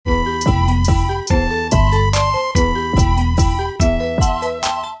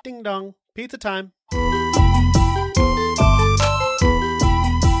Pizza time.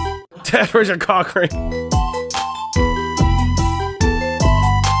 Dad, where's your cock ring?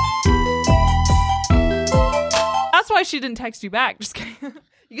 That's why she didn't text you back. Just kidding.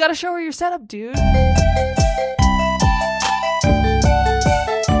 You gotta show her your setup, dude.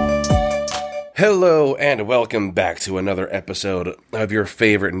 Hello, and welcome back to another episode of your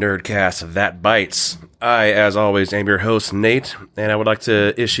favorite nerdcast, That Bites. I, as always, am your host, Nate, and I would like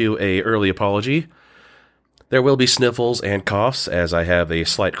to issue a early apology. There will be sniffles and coughs, as I have a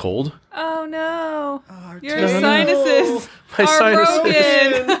slight cold. Oh no. Your no. sinuses My are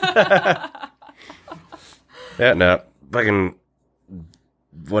sinuses. broken. Yeah, no, fucking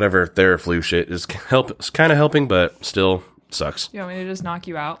whatever Theraflu shit is kind of helping, but still sucks. You want me to just knock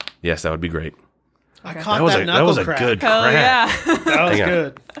you out? Yes, that would be great. I Okay. caught That that was a crack. good Hell crack. yeah. That was Hang on.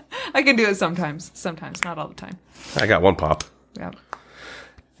 good. I can do it sometimes, not all the time. I got one pop. Yeah.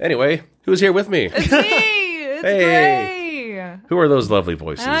 Anyway, who's here with me? It's me. It's Gray. Who are those lovely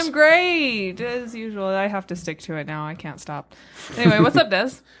voices? I'm great. As usual, I have to stick to it now. I can't stop. Anyway, what's up, Des?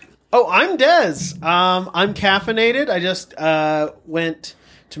 Oh, I'm Dez. I'm caffeinated. I just went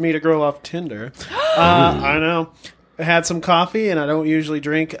to meet a girl off Tinder. I know. I had some coffee, and I don't usually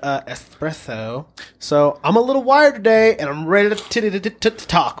drink espresso. So I'm a little wired today, and I'm ready to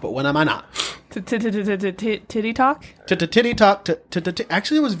talk. But when am I not? Titty talk? Titty talk.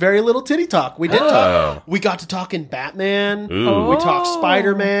 Actually, it was very little titty talk. We did talk. We got to talk in Batman. Ooh. We talked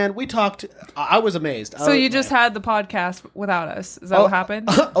Spider-Man. We talked. I was amazed. So you just had the podcast without us. Is that what happened?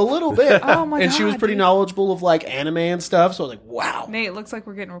 A little bit. Oh my And she was God, pretty dude. knowledgeable of like anime and stuff. So I was like, wow. Nate, looks like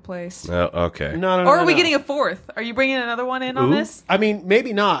we're getting replaced. Oh, okay. No. Or are we getting a fourth? Are you bringing another one in on Ooh. this? I mean,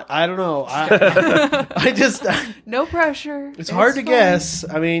 maybe not. I don't know. I just. No pressure. It's hard to fine. guess.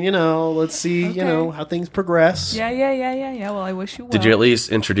 I mean, let's see, Okay. how things progress. Yeah. Well, I wish you would. Did you at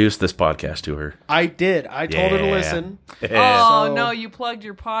least introduce this podcast to her? I did. I told her to Yeah. listen. Oh, So- no, you plugged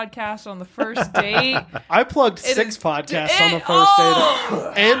your podcast on the first date. I plugged It 6 is- podcasts on the it- first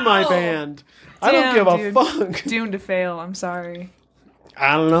oh! date and my band. I don't give a Damn, dude. fuck. Doomed to fail. I'm sorry.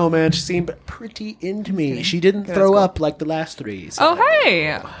 I don't know, man. She seemed pretty into me. She didn't Okay, throw that's cool. up like the last 3. So. Oh,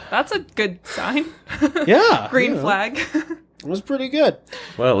 hey. That's a good sign. Yeah. Green flag. It was pretty good.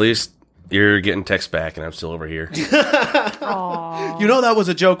 Well, at least you're getting text back, and I'm still over here. Aww. You know that was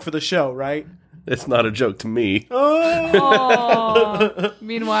a joke for the show, right? It's not a joke to me. Aw.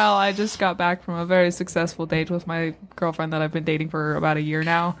 Meanwhile, I just got back from a very successful date with my girlfriend that I've been dating for about a year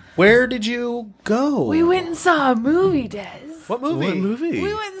now. Where did you go? We went and saw a movie, Des. What movie? What movie?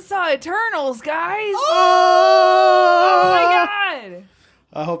 We went and saw Eternals, guys. Oh! Oh my god.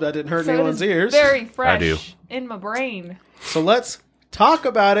 I hope that didn't hurt So it anyone's is ears. very fresh I do. in my brain. So let's talk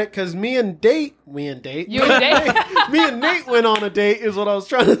about it, because me and Nate You and Dave? me and Nate went on a date, is what I was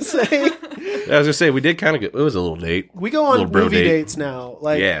trying to say. I was gonna say we did kind of. It was a little date. We go Little on bro movie date. dates now.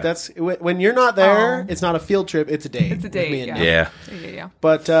 Like Yeah. that's when you're not there. Oh. It's not a field trip. It's a date. It's a with date, me and yeah. Nate. Yeah.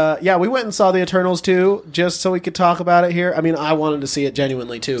 But yeah, we went and saw the Eternals too, just so we could talk about it here. I mean, I wanted to see it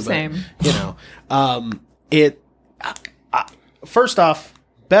genuinely too. But, Same. It. First off,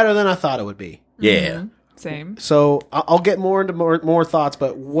 better than I thought it would be. Yeah. Same. So I'll get more into more thoughts.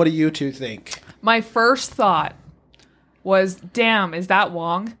 But what do you two think? My first thought was, damn, is that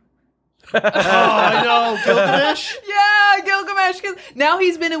Wong? Oh, I know, Gilgamesh. Yeah, Gilgamesh. 'Cause now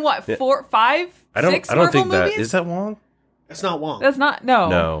he's been in what, 4, 5, I don't. 6 I don't Marvel think movies? that is that Wong. It's not Wong. That's not, no.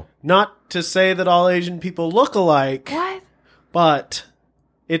 No. Not to say that all Asian people look alike, What? but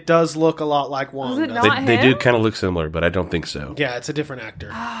it does look a lot like Wong. Was it doesn't not They do him? kind of look similar, but I don't think so. Yeah, it's a different actor.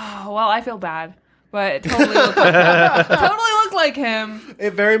 Oh, well, I feel bad. But it totally looked like him. Totally looked like him.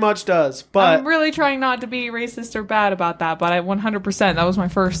 It very much does, but I'm really trying not to be racist or bad about that, but I 100%, that was my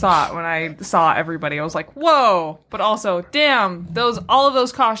first thought when I saw everybody. I was like, whoa. But also, damn, all of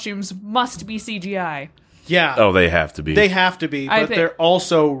those costumes must be CGI. yeah, Oh, they have to be. they have to be, I but think- they're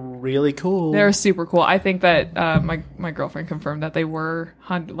also really cool. They're super cool. I think that my girlfriend confirmed that they were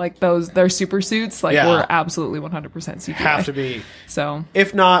their super suits Yeah. were absolutely 100% CGI. have to be, So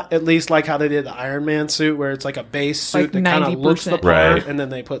if not at least like how they did the Iron Man suit, where it's like a base suit Like that kind of looks the 90%. part, Right. and then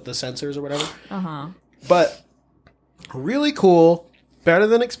they put the sensors or whatever. uh-huh. But really cool, better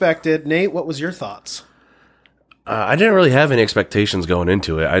than expected. Nate, what was your thoughts? I didn't really have any expectations going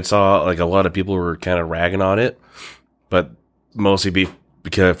into it. I saw like a lot of people were kind of ragging on it, but mostly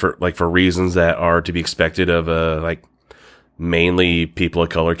because for reasons that are to be expected of like mainly people of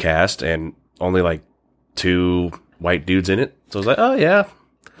color cast and only like 2 white dudes in it. So I was like, oh yeah,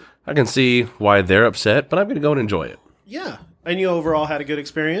 I can see why they're upset, but I'm going to go and enjoy it. Yeah, and you overall had a good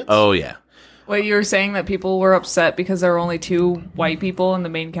experience. Oh yeah. Wait, you were saying that people were upset because there were only 2 white people in the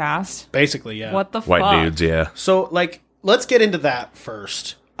main cast? Basically, yeah. What the White fuck? dudes, yeah. So, like, let's get into that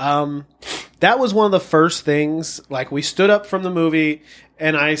first. That was one of the first things. Like, we stood up from the movie,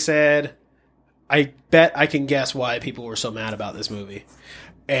 and I said, I bet I can guess why people were so mad about this movie.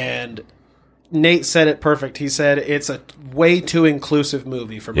 And Nate said it perfect. He said it's a way too inclusive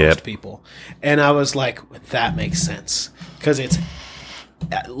movie for most people. And I was like, that makes sense. Because it's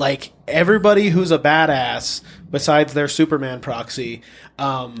like everybody who's a badass besides their Superman proxy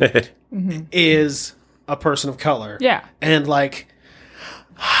is a person of color. Yeah. And like,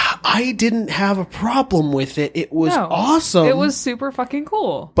 I didn't have a problem with it. It was awesome. It was super fucking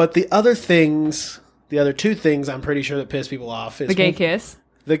cool. But the other two things I'm pretty sure that piss people off is The gay kiss.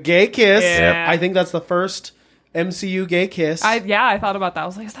 The gay kiss. Yeah. I think that's the first MCU gay kiss. I thought about that. I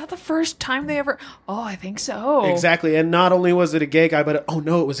was like, is that the first time they ever... Oh, I think so. Exactly. And not only was it a gay guy, but it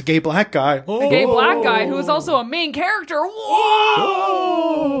was a gay black guy. A gay black guy who was also a main character.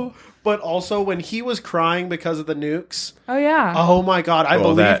 Whoa! But also when he was crying because of the Nooks. Oh, yeah. Oh my God. I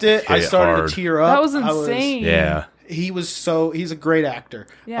believed it. I started hard. to tear up. That was insane. Yeah. He's a great actor.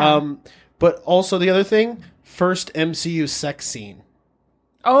 Yeah. But also the other thing, first MCU sex scene.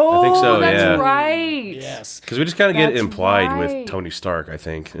 Oh, I think so, that's yeah. right. Yes. Because we just kind of get it That's implied right. with Tony Stark, I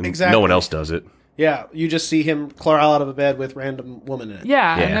think. And Exactly. no one else does it. Yeah, you just see him crawl out of a bed with random woman in it.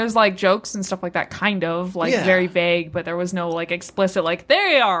 Yeah, Yeah. and there's like jokes and stuff like that, kind of like Yeah. very vague, but there was no like explicit like there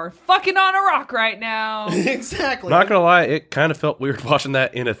you are fucking on a rock right now. Exactly. Not gonna lie, it kind of felt weird watching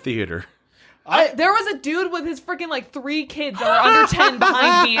that in a theater. There was a dude with his freaking like 3 kids that were under 10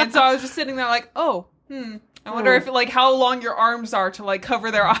 behind me, and so I was just sitting there like, I wonder if like how long your arms are to like cover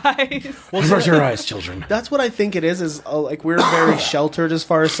their eyes. Close your eyes, children. That's what I think it is like we're very sheltered as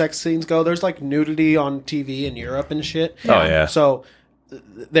far as sex scenes go. There's like nudity on TV in Europe and shit. Oh, yeah. So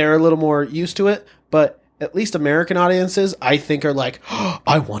they're a little more used to it, but at least American audiences, I think, are like,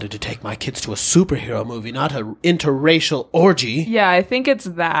 I wanted to take my kids to a superhero movie, not an interracial orgy. Yeah, I think it's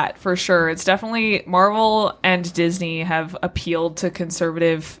that for sure. It's definitely Marvel and Disney have appealed to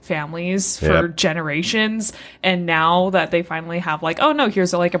conservative families for generations, and now that they finally have like, oh no,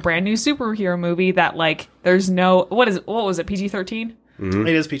 here's like a brand new superhero movie that like there's no what was it PG-13? It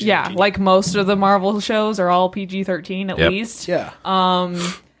is PG-13. Yeah, like most of the Marvel shows are all PG-13 at least. Yeah.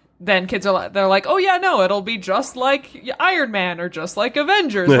 Then kids are they're like, oh yeah, no, it'll be just like Iron Man or just like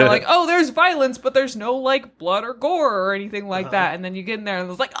Avengers. They're like, oh, there's violence, but there's no like blood or gore or anything like that. And then you get in there and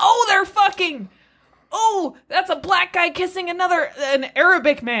it's like, oh, they're fucking. Oh, that's a black guy kissing an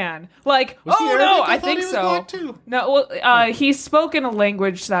Arabic man. Like, Was he oh Arabic? no, I I thought think he was so. black, too. No, well, he spoke in a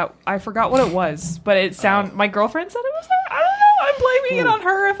language that I forgot what it was, but it sound. My girlfriend said it was there. I don't know. I'm blaming it on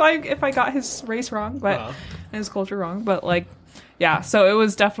her if I got his race wrong, but his culture wrong. But like, yeah. So it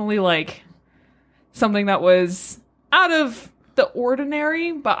was definitely like something that was out of the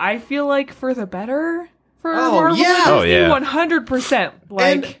ordinary, but I feel like for the better. For Marvel yeah. and Oh, Disney, yeah. 100%.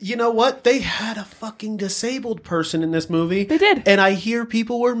 Like, And you know what? They had a fucking disabled person in this movie. They did. And I hear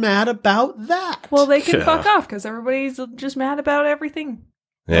people were mad about that. well, they can Yeah. fuck off because everybody's just mad about everything.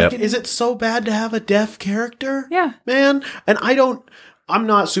 Yep. Is it so bad to have a deaf character? Yeah. Man. And I'm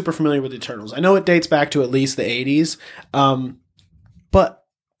not super familiar with Eternals. I know it dates back to at least the 80s. But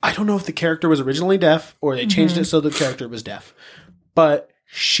I don't know if the character was originally deaf or they changed it so the character was deaf. But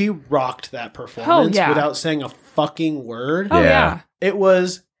she rocked that performance without saying a fucking word. Oh, Yeah. yeah. It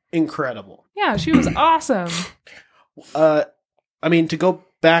was incredible. Yeah, she was awesome. I mean, to go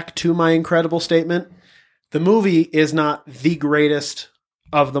back to my incredible statement, the movie is not the greatest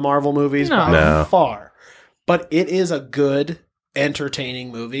of the Marvel movies by No. far, but it is a good,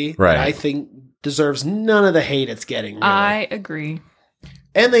 entertaining movie Right. that I think deserves none of the hate it's getting. Really. I agree.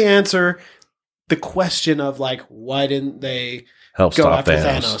 And they answer the question of like, why didn't they Help go stop after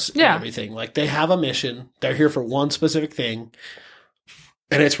Thanos. Thanos and Yeah. everything? Like they have a mission. They're here for one specific thing.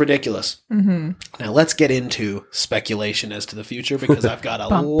 And it's ridiculous. Mm-hmm. Now let's get into speculation as to the future because I've got a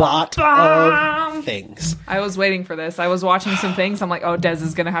lot of things. I was waiting for this. I was watching some things. I'm like, oh, Des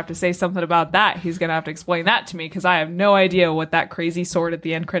is going to have to say something about that. He's going to have to explain that to me because I have no idea what that crazy sword at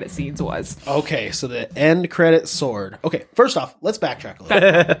the end credit scenes was. Okay, so the end credit sword. Okay, first off, let's backtrack a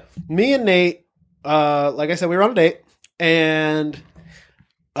little. Me and Nate, like I said, we were on a date, and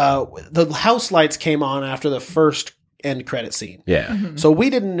the house lights came on after the first end credit scene. Yeah. So we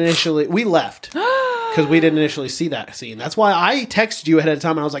left because we didn't initially see that scene. That's why I texted you ahead of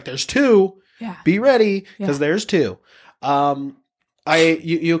time and I was like, there's 2. Yeah. Be ready because Yeah. there's 2.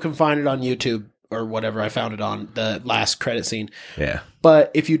 You can find it on YouTube or whatever I found it on, the last credit scene. Yeah.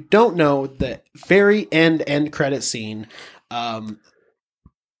 But if you don't know, the very end credit scene,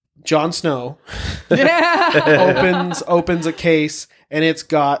 Jon Snow Yeah. opens a case, and it's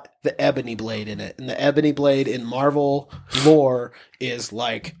got the ebony blade in it. And the ebony blade in Marvel lore is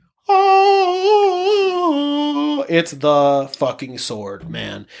like, oh, it's the fucking sword,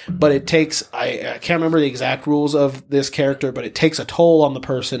 man. But it takes, I can't remember the exact rules of this character, but it takes a toll on the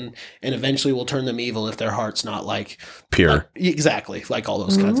person and eventually will turn them evil if their heart's not like Pure. exactly, like all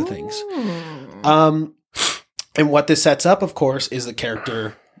those kinds of things. And what this sets up, of course, is the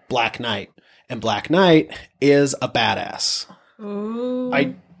character Black Knight. And Black Knight is a badass. Ooh.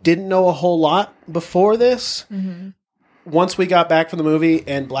 I didn't know a whole lot before this. Once we got back from the movie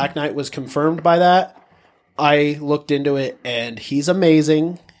and Black Knight was confirmed by that, I looked into it, and he's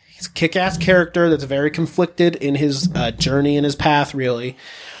amazing. He's a kick-ass character that's very conflicted in his journey and his path, really.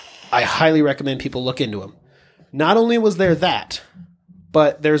 I highly recommend people look into him. Not only was there that,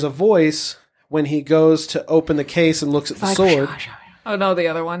 but there's a voice when he goes to open the case and looks at the sword. Oh, no, the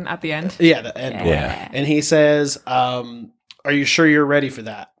other one at the end. Yeah, the end. Yeah. And he says, are you sure you're ready for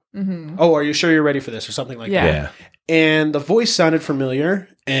that? Oh, are you sure you're ready for this? Or something like that. Yeah. And the voice sounded familiar,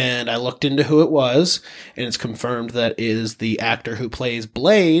 and I looked into who it was, and it's confirmed that is the actor who plays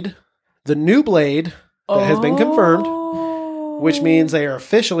Blade, the new Blade, that has been confirmed, which means they are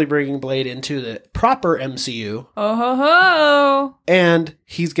officially bringing Blade into the proper MCU. Oh, ho, ho. And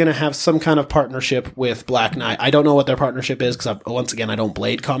he's going to have some kind of partnership with Black Knight. I don't know what their partnership is, because once again, I don't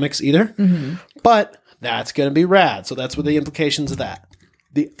Blade comics either. But that's going to be rad, so that's what the implications of that.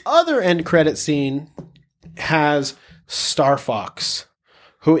 The other end credit scene has Star Fox,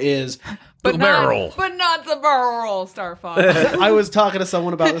 who is But barrel. not the barrel, Star Fox. I was talking to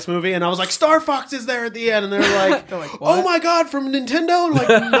someone about this movie, and I was like, Star Fox is there at the end, and they're like, oh my god, from Nintendo? And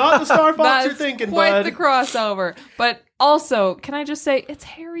like, not the Star Fox you're thinking, quite bud. the crossover. But also, can I just say, it's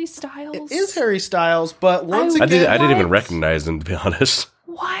Harry Styles. It is Harry Styles, but once I again, didn't even What? recognize him, to be honest.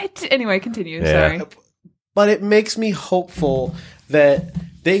 What? Anyway, continue. Yeah. Sorry. but it makes me hopeful that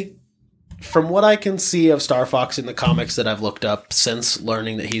they, from what I can see of Star Fox in the comics that I've looked up since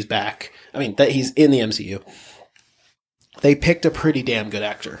learning that he's back, I mean, that he's in the MCU, they picked a pretty damn good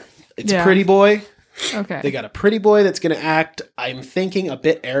actor. It's Yeah. Pretty Boy. Okay. They got a pretty boy that's going to act, I'm thinking, a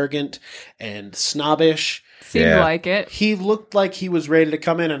bit arrogant and snobbish. Seemed Yeah. like it. He looked like he was ready to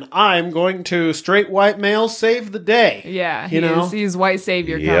come in and I'm going to straight white male save the day. Yeah. You know? He's white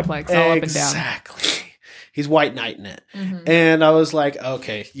savior Yep. complex all up and down. Exactly. He's white knighting it. And I was like,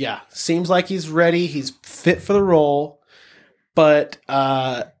 okay, yeah, seems like he's ready. He's fit for the role. But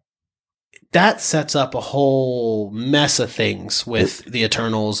that sets up a whole mess of things with the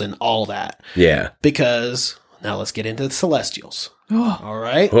Eternals and all that. Yeah. Because now let's get into the Celestials. Oh. All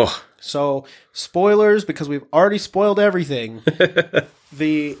right. Oh. So, spoilers, because we've already spoiled everything.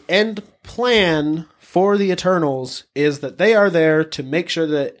 The end plan for the Eternals is that they are there to make sure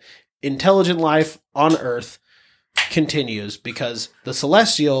that intelligent life on Earth continues, because the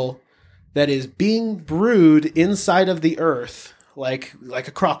Celestial that is being brewed inside of the Earth, like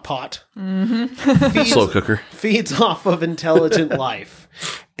a crock pot, Slow cooker. feeds off of intelligent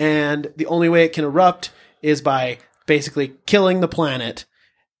life. And the only way it can erupt is by basically killing the planet.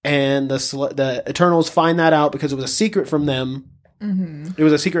 And the Eternals find that out because it was a secret from them. It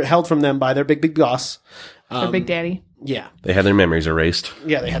was a secret held from them by their big boss. Their Big Daddy. Yeah. They had their memories erased.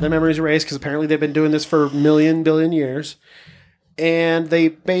 Yeah, they had their memories erased because apparently they've been doing this for billion years. And they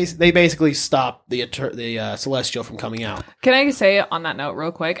basically stopped the Celestial from coming out. Can I say on that note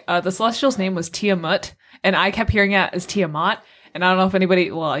real quick? The Celestial's name was Tiamat, and I kept hearing it as Tiamat. And I don't know if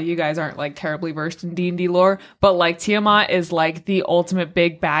anybody, well, you guys aren't like terribly versed in D&D lore, but like Tiamat is like the ultimate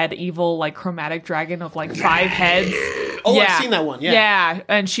big bad evil like chromatic dragon of like 5 heads. Oh, I've seen that one. Yeah. Yeah,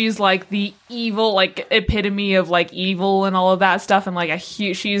 and she's like the evil, like epitome of like evil and all of that stuff, and like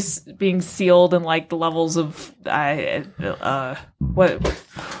she's being sealed in like the levels of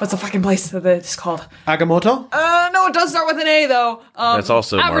what's the fucking place that it's called? Agamotto? No, it does start with an A though. That's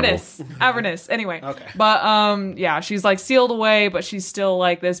also Avernus. Avernus. Anyway. Okay. But yeah, she's like sealed away, but she's still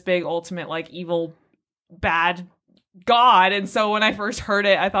like this big ultimate like evil bad god. And so when I first heard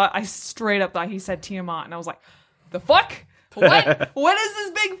it, I straight up thought he said Tiamat, and I was like, the fuck? What? When is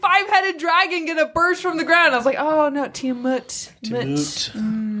this big 5-headed dragon gonna burst from the ground? I was like, oh no, Tiamat.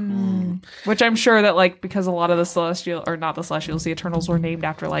 Which I'm sure that like because a lot of the Celestial, or not the Celestials, the Eternals were named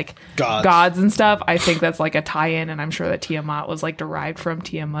after like gods and stuff. I think that's like a tie-in, and I'm sure that Tiamat was like derived from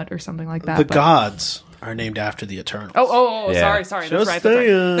Tiamat or something like that. The but- gods are named after the Eternals. Oh, Yeah. sorry. Just That's right.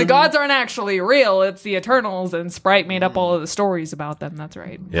 saying. The gods aren't actually real. It's the Eternals, and Sprite made up all of the stories about them. That's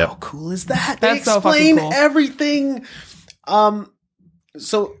right. How Yep. cool is that? That's They so fucking explain cool. everything.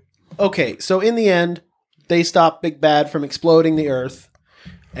 So in the end, they stop Big Bad from exploding the Earth.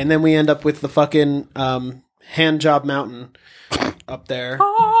 And then we end up with the fucking hand job mountain up there.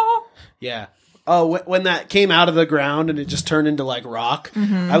 Oh. Yeah. Oh, when that came out of the ground and it just turned into like rock,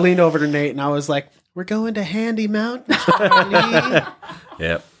 I leaned over to Nate and I was like, "We're going to Handy Mountain, Charlie."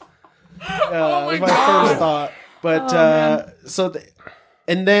 Yep. Oh was my my God. first thought. But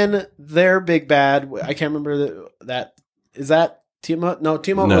and then their big bad, I can't remember that. Is that Tiamat? No,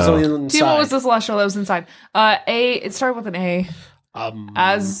 Tiamat was No. on the inside. Timo was the celestial that was inside. It started with an A.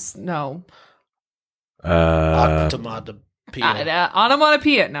 No.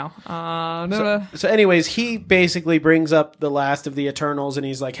 Onomatopoeia. No. No. So anyways, he basically brings up the last of the Eternals and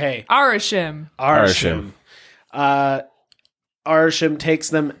he's like, "Hey, Arashim. Arashim. Arashim takes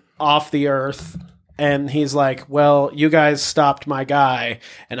them off the earth and he's like, "Well, you guys stopped my guy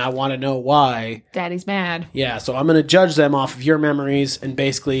and I want to know why." Daddy's mad. Yeah, so I'm going to judge them off of your memories and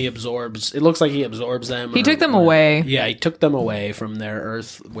basically absorbs. It looks like he absorbs them. He took them away. Yeah, he took them away from their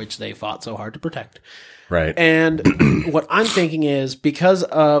earth, which they fought so hard to protect. Right. And what I'm thinking is because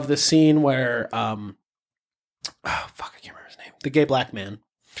of the scene where, I can't remember his name. The gay black man.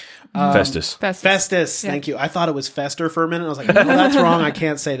 Festus. Festus. Yeah. Thank you. I thought it was Fester for a minute. I was like, no, that's wrong. I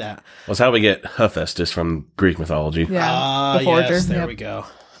can't say that. That's how we get Hephaestus from Greek mythology. Yeah. The forger. Yes, there Yep. we go.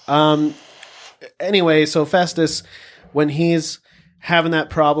 Anyway, so Festus, when he's having that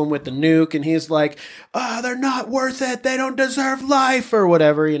problem with the nuke and he's like, they're not worth it. They don't deserve life or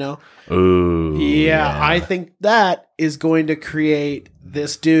whatever, you know. Ooh. Yeah, I think that is going to create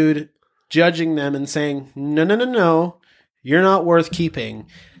this dude judging them and saying, no, you're not worth keeping.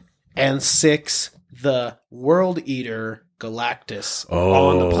 And 6, the World Eater Galactus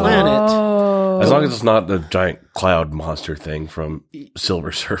on the planet. Oh. As long as it's not the giant cloud monster thing from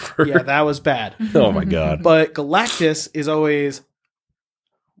Silver Surfer. Yeah, that was bad. Oh my god. But Galactus is always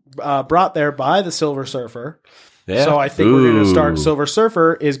brought there by the Silver Surfer. Yeah. So I think we're going to start. Ooh. Silver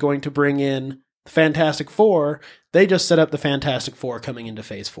Surfer is going to bring in the Fantastic Four. They just set up the Fantastic Four coming into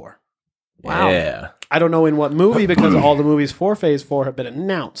Phase 4. Wow. Yeah. I don't know in what movie because all the movies for Phase 4 have been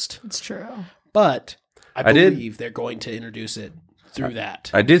announced. It's true. But I I did- believe they're going to introduce it through that.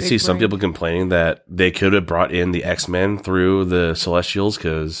 I did Big see some brain. people complaining that they could have brought in the X-Men through the Celestials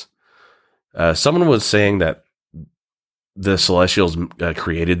because someone was saying that the Celestials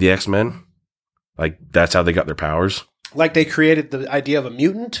created the X-Men. Like, that's how they got their powers. Like they created the idea of a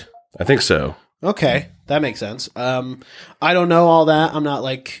mutant. I think so. Okay, that makes sense. I don't know all that. I'm not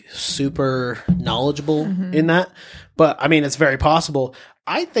like super knowledgeable in that, but I mean, it's very possible.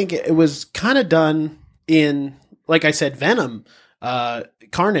 I think it was kind of done in, like I said, Venom,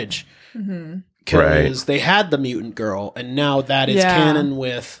 Carnage, because they had the mutant girl, and now that is Yeah. canon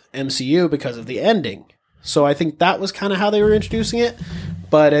with MCU because of the ending. So I think that was kind of how they were introducing it,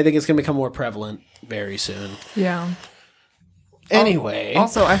 but I think it's going to become more prevalent very soon. Yeah. Anyway,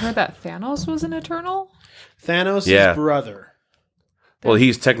 Also, I heard that Thanos was an Eternal. Thanos' Yeah. brother. Well,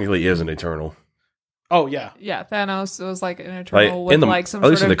 he's technically is an Eternal. Oh yeah. Yeah, Thanos was like an Eternal in with the- like some at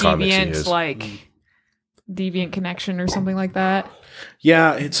least sort in of the comics he deviant, is. like deviant connection or something like that.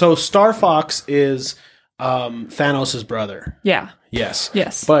 Yeah, so Star Fox is Thanos' brother. Yeah. Yes.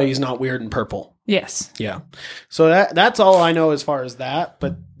 Yes. But he's not weird and purple. Yes. Yeah. So that's all I know as far as that.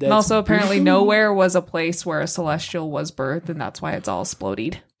 But that's, And also, apparently, nowhere was a place where a celestial was birthed, and that's why it's all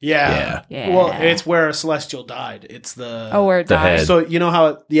exploded. Yeah. Yeah. Well, it's where a celestial died. It's Where it The died. head. So you know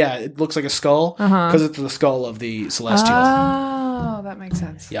how it looks like a skull because it's the skull of the celestial. Oh, that makes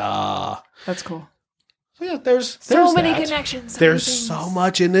sense. Yeah. That's cool. So yeah, there's So many that. connections. There's things. so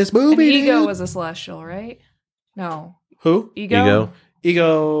much in this And movie. Ego dude. was a celestial, right? No. Who? Ego?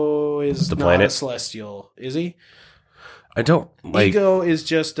 Ego is The not planet? a celestial, is he? I don't like. Ego is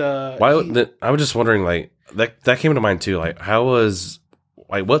just Why? I was just wondering, like that came to mind too. Like, how was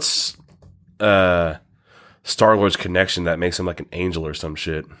what's Star-Lord's connection that makes him like an angel or some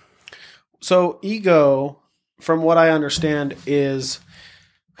shit? So Ego, from what I understand, is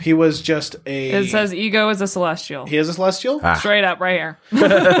he was just It says Ego is a celestial. he is a celestial. Ah. Straight up right here. So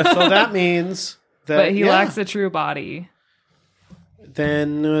that means that But he lacks a true body.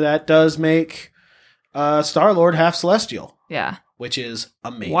 Then that does make Star-Lord half celestial, Yeah. which is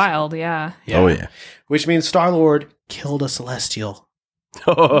amazing. Wild, yeah. Yeah. Oh yeah. Which means Star-Lord killed a celestial.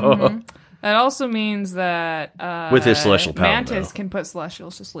 Mhm. That also means that With his celestial power, Mantis though. can put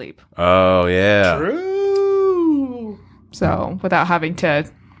celestials to sleep. Oh yeah. True. So without having to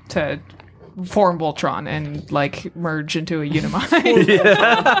form Voltron and like merge into a Unimind.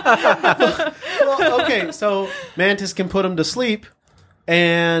 Well, okay, so Mantis can put him to sleep,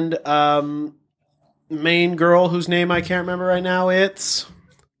 and main girl whose name I can't remember right now, it's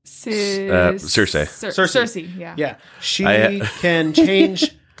Cersei. Cersei, yeah. yeah, she I- can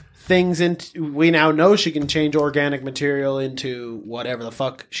change things into. We now know she can change organic material into whatever the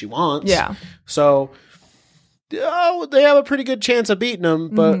fuck she wants. Yeah. So, they have a pretty good chance of beating them,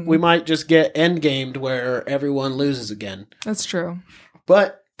 but we might just get endgamed where everyone loses again. That's true.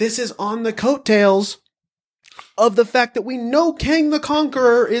 But this is on the coattails of the fact that we know Kang the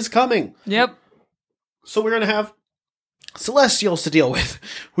Conqueror is coming. Yep. So we're going to have Celestials to deal with.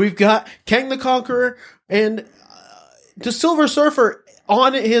 We've got Kang the Conqueror, and the Silver Surfer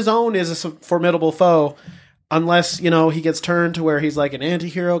on his own is a formidable foe. Unless, he gets turned to where he's like an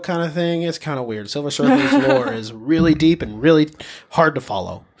anti-hero kind of thing. It's kind of weird. Silver Surfer's lore is really deep and really hard to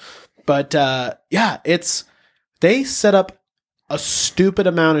follow. But, they set up a stupid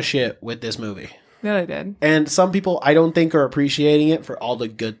amount of shit with this movie. Yeah, they did. And some people, I don't think, are appreciating it for all the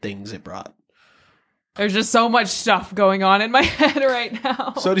good things it brought. There's just so much stuff going on in my head right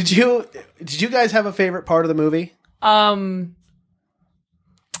now. So did you guys have a favorite part of the movie?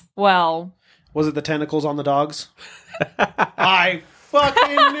 Well... Was it the tentacles on the dogs? I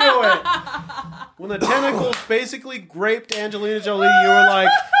fucking knew it. When the tentacles basically graped Angelina Jolie, you were like,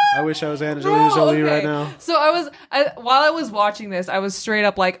 I wish I was Angelina Jolie right now. So while I was watching this, I was straight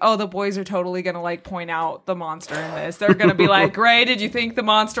up like, oh, the boys are totally going to like point out the monster in this. They're going to be like, Ray, did you think the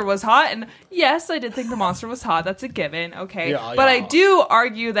monster was hot? And yes, I did think the monster was hot. That's a given. Okay. Yeah, but I do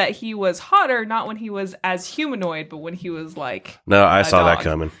argue that he was hotter, not when he was as humanoid, but when he was like, No, I saw dog. that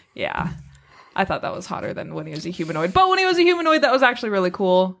coming. Yeah. I thought that was hotter than when he was a humanoid. But when he was a humanoid, that was actually really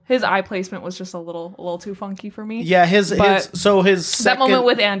cool. His eye placement was just a little too funky for me. Yeah, his that second... moment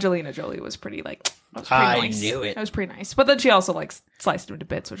with Angelina Jolie was pretty nice. I knew it. That was pretty nice. But then she also like sliced him to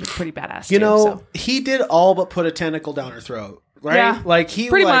bits, which was pretty badass. He did all but put a tentacle down her throat, right? Yeah, like he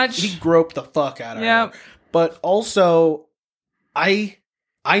pretty much. He groped the fuck out of her. But also, I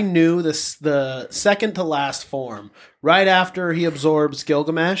knew this the second to last form right after he absorbs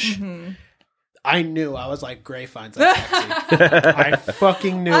Gilgamesh. Mm-hmm. I knew. I was like, Gray finds that sexy. I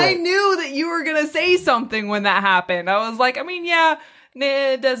fucking knew I knew that you were going to say something when that happened. I was like, I mean, yeah,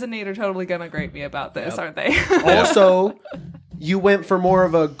 Des and Nate are totally going to grate me about this, aren't they? Also, you went for more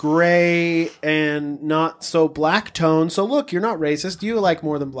of a gray and not so black tone. So look, you're not racist. You like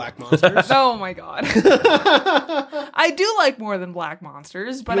more than black monsters. Oh my God. I do like more than black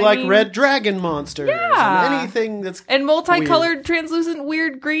monsters, but you like red dragon monsters. Yeah. And anything that's and multicolored, weird. translucent,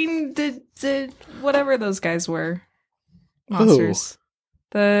 weird green, whatever those guys were. Monsters.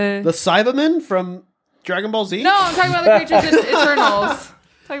 Who? The Cybermen from Dragon Ball Z? No, I'm talking about the creatures in Eternals.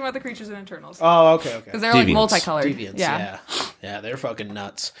 Talking about the creatures in Eternals. Oh, okay. Because they're like multicolored. Deviants, yeah, they're fucking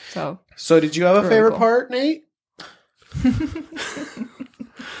nuts. So did you have a favorite part, Nate?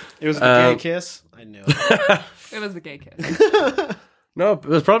 It was the gay kiss? I knew it. It was the gay kiss. No, it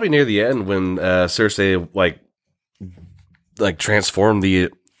was probably near the end when Cersei like transformed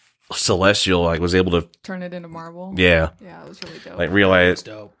the Celestial, like was able to turn it into marble. Yeah, it was really dope. Like realized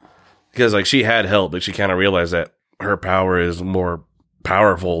dope because like she had help, but she kind of realized that her power is more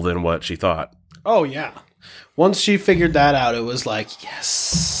powerful than what she thought. Oh yeah, once she figured that out, it was like,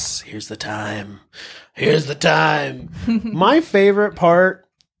 yes, here's the time. My favorite part,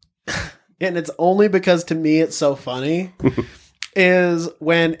 and it's only because to me it's so funny, is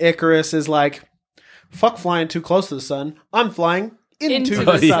when Icarus is like, fuck flying too close to the sun. I'm flying into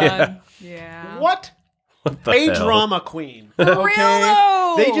the sun. Yeah. What the a hell? drama queen. For real,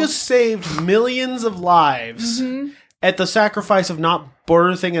 though. They just saved millions of lives at the sacrifice of not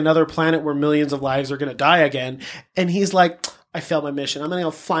birthing another planet where millions of lives are going to die again. And he's like, I failed my mission. I'm going to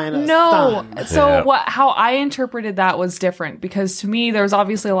go fly in a sun. So how I interpreted that was different because to me, there was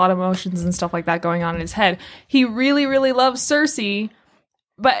obviously a lot of emotions and stuff like that going on in his head. He really, really loves Cersei,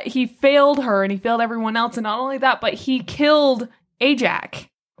 but he failed her and he failed everyone else. And not only that, but he killed Ajax.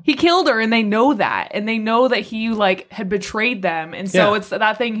 He killed her and they know that. And they know that he like had betrayed them. And so it's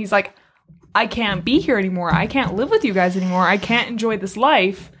that thing. He's like, I can't be here anymore. I can't live with you guys anymore. I can't enjoy this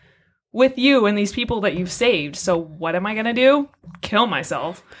life with you and these people that you've saved. So what am I going to do? Kill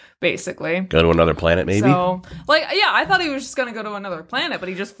myself, basically. Go to another planet, maybe? So, I thought he was just going to go to another planet, but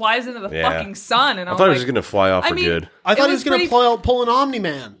he just flies into the fucking sun. And I thought he was just going to fly off for good. I thought he was going to pull an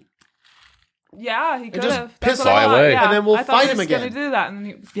Omni-Man. Yeah, he could have. Fly away. Yeah, and then we'll I fight he him was again. Going to do that,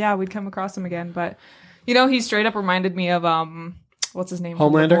 and then we'd come across him again. But he straight up reminded me of what's his name?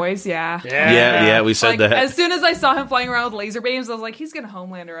 Homelander? From The Boys. Yeah. Yeah, we said that. As soon as I saw him flying around with laser beams, I was like, he's gonna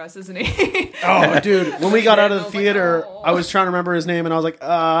Homelander us, isn't he? Oh, dude, when we got out of the I was theater, like, oh. I was trying to remember his name, and I was like,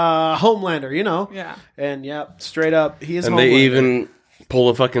 Homelander, you know? Yeah. And straight up, he is and Homelander. they even pull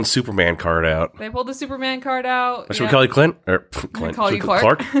a fucking Superman card out. They pulled the Superman card out. Should we call you Clint? Or Clint? Call you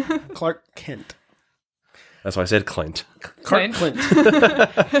Clark? Clark Kent. That's why I said Clint. Clark Clint.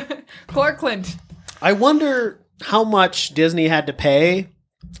 Clark Clint. I wonder how much Disney had to pay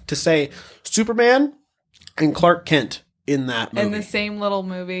to say Superman and Clark Kent in that movie. In the same little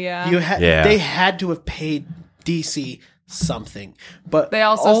movie, yeah. They had to have paid DC something. But They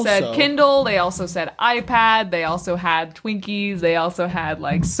also said Kindle. They also said iPad. They also had Twinkies. They also had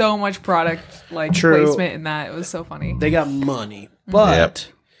like so much product like True. placement in that. It was so funny. They got money.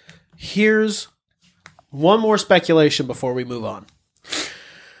 But here's one more speculation before we move on.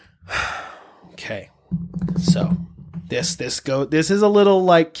 Okay. So this is a little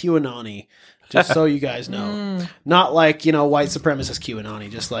like QAnon-y, just so you guys know. Not like, white supremacist QAnon-y,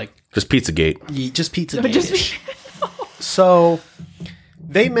 just like Just Pizzagate. just Pizzagate. So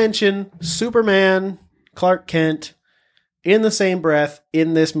they mention Superman, Clark Kent in the same breath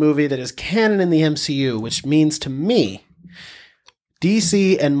in this movie that is canon in the MCU, which means to me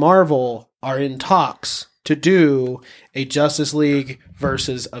DC and Marvel are in talks to do a Justice League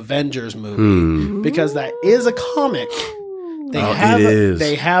versus Avengers movie because that is a comic.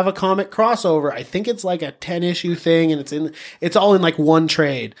 They have a comic crossover. I think it's like a 10-issue thing, and it's all in like one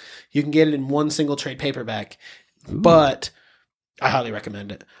trade. You can get it in one single trade paperback. But I highly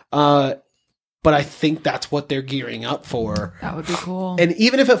recommend it. But I think that's what they're gearing up for. That would be cool. And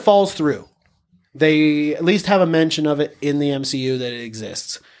even if it falls through, they at least have a mention of it in the MCU that it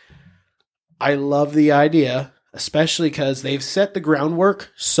exists. I love the idea, especially because they've set the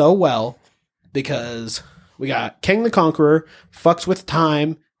groundwork so well, because we got King the Conqueror, fucks with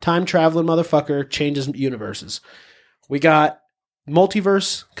time traveling motherfucker, changes universes. We got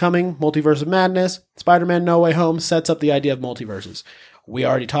multiverse coming, Multiverse of Madness. Spider-Man No Way Home sets up the idea of multiverses. We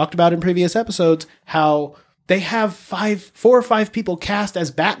already talked about in previous episodes how they have 4 or 5 people cast as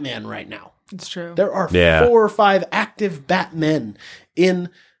Batman right now. It's true. There are 4 or 5 active Batmen in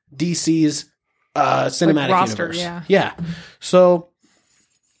DC's cinematic roster, universe. yeah. So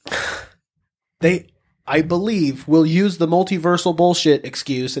I believe, will use the multiversal bullshit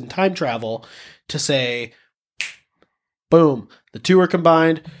excuse and time travel to say, boom, the two are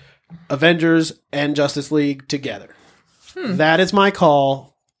combined, Avengers and Justice League together. That is my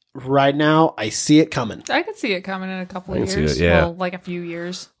call. Right now, I see it coming. I could see it coming in a couple of I can years. see it, yeah. Well, like a few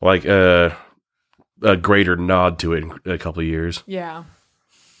years. Like a greater nod to it in a couple of years. Yeah.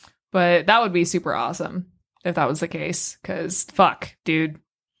 But that would be super awesome if that was the case. Because, fuck, dude.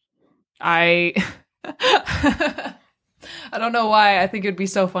 I don't know why. I think it'd be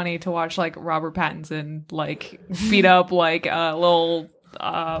so funny to watch, like, Robert Pattinson, like, beat up, like, a little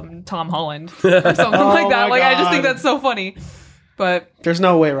Tom Holland or something like that. Like, I just think that's so funny. But there's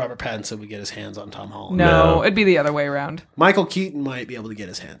no way Robert Pattinson would get his hands on Tom Holland. No, it'd be the other way around. Michael Keaton might be able to get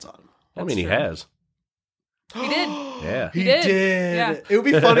his hands on him. I mean, he has. He did. Yeah. He did. did. Yeah. It would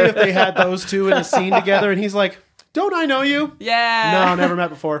be funny if they had those two in a scene together and he's like, don't I know you? Yeah. No, never met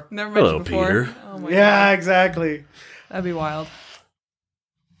before. Never met Hello, you before. Peter. Oh my Yeah, God. exactly. That'd be wild.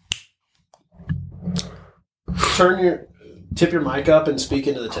 Tip your mic up and speak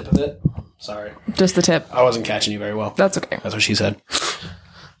into the tip of it. Sorry. Just the tip. I wasn't catching you very well. That's okay. That's what she said.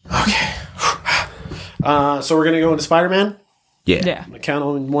 Okay. So we're going to go into Spider-Man. Yeah. Yeah. I'm going to count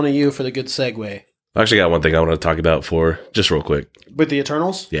on one of you for the good segue. I actually got one thing I want to talk about just real quick. With the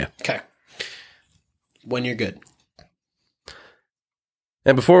Eternals? Yeah. Okay. When you're good.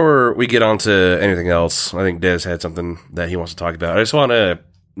 And before we get on to anything else, I think Des had something that he wants to talk about. I just want to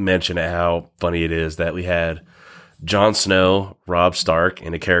mention how funny it is that we had Jon Snow, Robb Stark,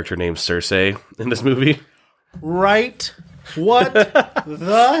 and a character named Cersei in this movie. Right? What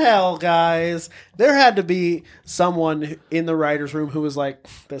the hell, guys? There had to be someone in the writer's room who was like,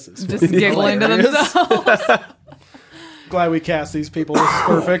 this is Just giggling to hilarious. themselves. Glad we cast these people. This is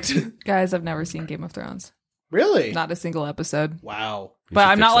perfect. Guys, I've never seen Game of Thrones. Really? Not a single episode. Wow. But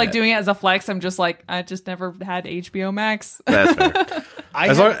I'm not like that. doing it as a flex. I'm just like, I just never had HBO Max. That's fair.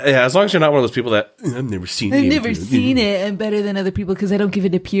 As long as you're not one of those people that I've never seen. I've never seen it. I'm better than other people because I don't give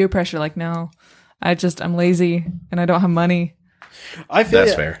it to peer pressure. Like, no, I'm lazy and I don't have money. I feel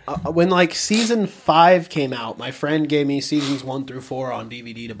That's fair. When like season 5 came out, my friend gave me seasons 1 through 4 on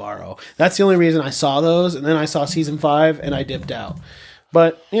DVD to borrow. That's the only reason I saw those. And then I saw season 5 and I dipped out.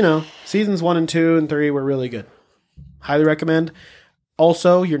 But, seasons 1 and 2 and 3 were really good. Highly recommend.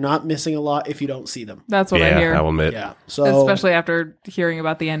 Also, you're not missing a lot if you don't see them. That's what I hear. I will admit. Yeah. So Especially after hearing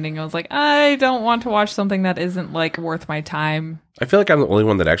about the ending, I was like, I don't want to watch something that isn't like worth my time. I feel like I'm the only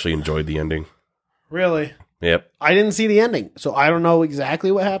one that actually enjoyed the ending. Really? Yep. I didn't see the ending, so I don't know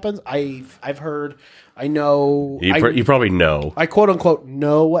exactly what happens. I've heard, I know, You probably know. I quote unquote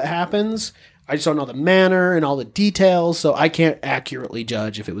know what happens. I just don't know the manner and all the details, so I can't accurately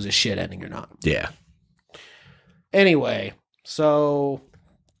judge if it was a shit ending or not. Yeah. Anyway, so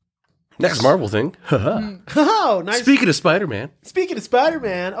Next Marvel thing. oh, nice. Speaking of Spider-Man. Speaking of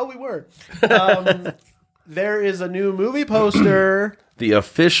Spider-Man, we were. There is a new movie poster. The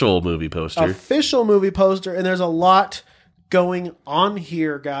official movie poster. And there's a lot going on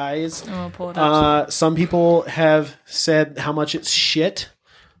here, guys. Oh, pull it up. Some people have said how much it's shit,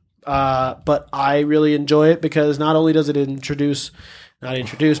 but I really enjoy it because not only does it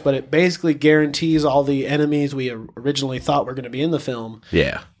but it basically guarantees all the enemies we originally thought were going to be in the film.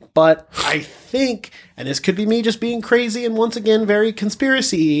 Yeah. But I think, and this could be me just being crazy and once again very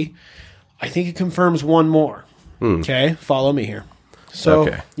conspiracy-y, I think it confirms one more. Okay, follow me here.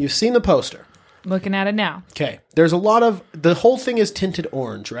 So, You've seen the poster. Looking at it now. Okay, there's a lot of, the whole thing is tinted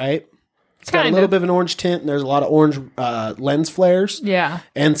orange, right? It's got a little bit of an orange tint, and there's a lot of orange lens flares. Yeah.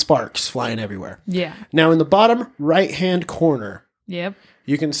 And sparks flying everywhere. Yeah. Now, in the bottom right-hand corner, Yep.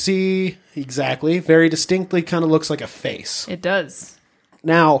 you can see exactly, very distinctly, kind of looks like a face. It does.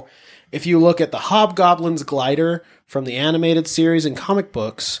 Now, if you look at the Hobgoblin's glider from the animated series and comic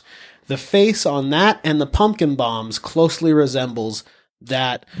books, the face on that and the pumpkin bombs closely resembles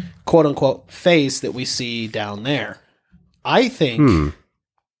that quote-unquote face that we see down there. I think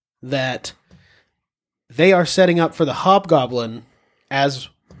that they are setting up for the Hobgoblin as,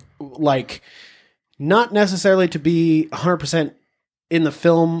 like, not necessarily to be 100% in the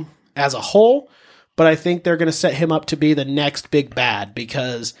film as a whole, but I think they're going to set him up to be the next big bad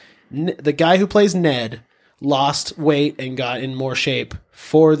because the guy who plays Ned lost weight and got in more shape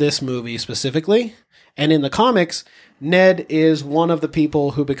for this movie specifically. And in the comics, Ned is one of the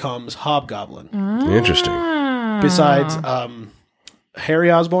people who becomes Hobgoblin. Interesting. Besides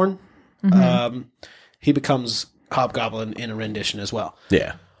Harry Osborn, he becomes Hobgoblin in a rendition as well.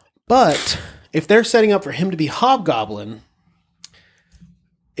 Yeah. But if they're setting up for him to be Hobgoblin,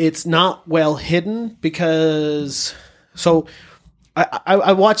 it's not well hidden because... So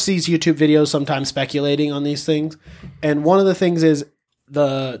I watch these YouTube videos sometimes speculating on these things, and one of the things is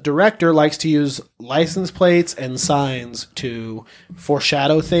the director likes to use license plates and signs to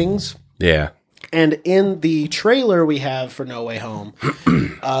foreshadow things. Yeah. And in the trailer we have for No Way Home,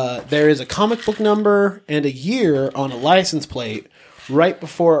 there is a comic book number and a year on a license plate right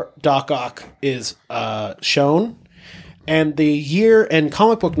before Doc Ock is shown. And the year and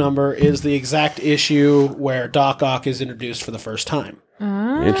comic book number is the exact issue where Doc Ock is introduced for the first time.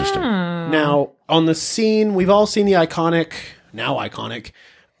 Interesting. Now, on the scene, we've all seen the iconic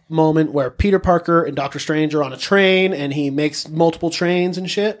moment where Peter Parker and Doctor Strange are on a train and he makes multiple trains and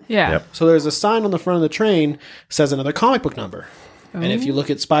shit. Yeah. Yep. So there's a sign on the front of the train that says another comic book number. And if you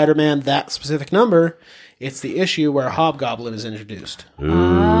look at Spider-Man, that specific number, it's the issue where Hobgoblin is introduced.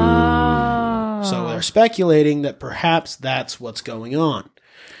 So they're speculating that perhaps that's what's going on.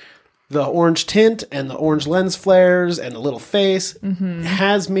 The orange tint and the orange lens flares and the little face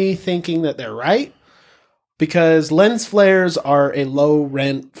has me thinking that they're right. Because lens flares are a low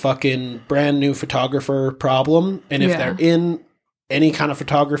rent fucking brand new photographer problem. And if they're in any kind of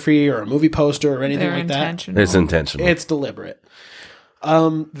photography or a movie poster or anything like that, it's intentional. It's deliberate.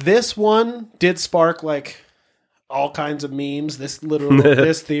 This one did spark like all kinds of memes. This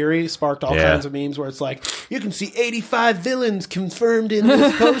theory sparked all kinds of memes where it's like, you can see 85 villains confirmed in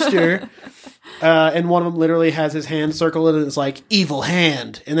this poster. And one of them literally has his hand circled and it's like evil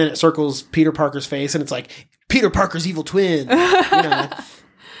hand. And then it circles Peter Parker's face and it's like Peter Parker's evil twin. You know?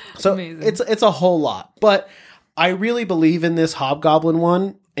 So it's a whole lot. But I really believe in this Hobgoblin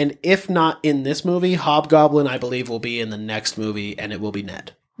one. And if not in this movie, Hobgoblin, I believe, will be in the next movie and it will be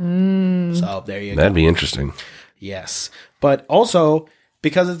Ned. So there you go. That'd be interesting. Yes. But also,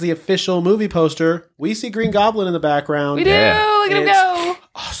 because it's the official movie poster, we see Green Goblin in the background. We do! Look at him go!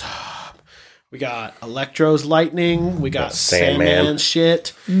 Awesome. We got Electro's lightning. We got Sandman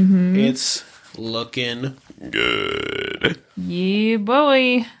shit. It's looking good. Yeah,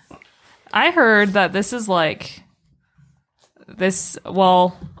 boy. I heard that this is like...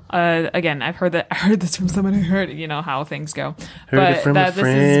 again, I heard this from someone who heard, you know, how things go. But that this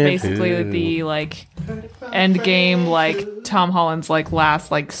is basically the, like, end game, like, Tom Holland's, like,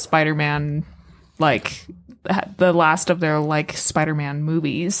 last, like, Spider-Man, like, the last of their, like, Spider-Man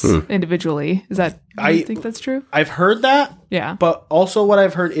movies individually. Do you think that's true? I've heard that. Yeah. But also what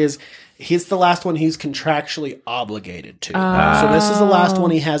I've heard is he's the last one he's contractually obligated to. So this is the last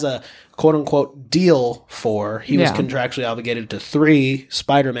one he has a quote-unquote deal for. He was contractually obligated to 3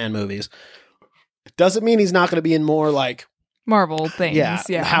 Spider-Man movies. It doesn't mean he's not going to be in more, like... Marvel things,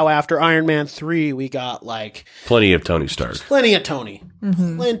 yeah. How after Iron Man 3, we got, like... Plenty of Tony Stark. Plenty of Tony.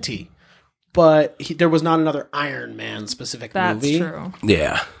 Plenty. But there was not another Iron Man specific movie. That's true.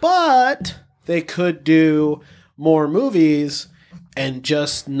 Yeah. But they could do more movies and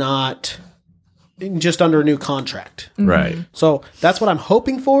just under a new contract. Right. So that's what I'm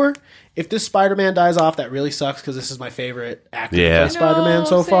hoping for. If this Spider-Man dies off, that really sucks because this is my favorite actor to play Spider-Man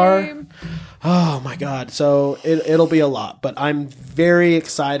so far. Oh my god! So it'll be a lot, but I'm very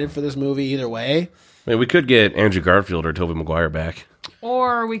excited for this movie either way. I mean, we could get Andrew Garfield or Tobey Maguire back,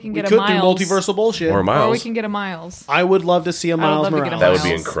 Or we can get We a could do Miles. multiversal bullshit. or Miles. Or we can get a Miles. I would love to see a Miles love to get a Morales. That would be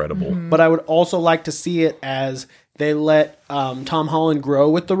Miles. incredible. But I would also like to see it as they let Tom Holland grow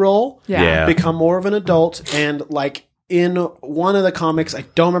with the role, Yeah. become more of an adult, and like in one of the comics, I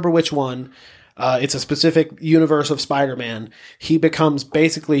don't remember which one. It's a specific universe of Spider-Man. He becomes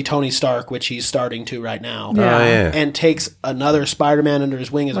basically Tony Stark, which he's starting to right now, Yeah. Oh, yeah. and takes another Spider-Man under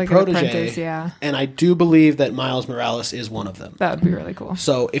his wing as Like a an protege. apprentice, yeah. And I do believe that Miles Morales is one of them. That would be really cool.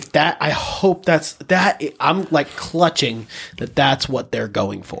 So if that, I hope that's that. I'm like clutching that that's what they're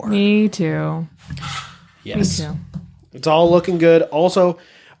going for. Me too. Yes. Me too. It's all looking good. Also,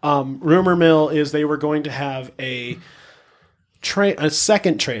 rumor mill is they were going to have a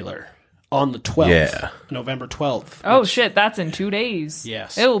second trailer on the 12th, Yeah. November 12th. Oh shit, that's in 2 days.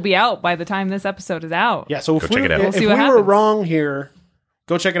 Yes. It will be out by the time this episode is out. Yeah, so if Go check it out. if We'll see we what were happens. wrong here,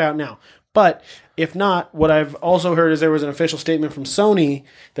 go check it out now. But if not, what I've also heard is there was an official statement from Sony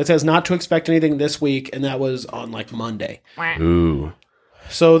that says not to expect anything this week, and that was on like Monday. Ooh.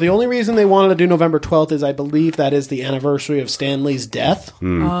 So the only reason they wanted to do November 12th is I believe that is the anniversary of Stan Lee's death.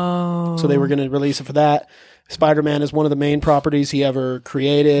 Oh. So they were going to release it for that. Spider-Man is one of the main properties he ever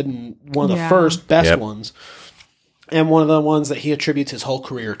created and one of the Yeah. first best Yep. ones. And one of the ones that he attributes his whole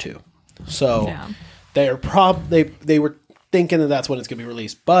career to. So Yeah. they were thinking that that's when it's going to be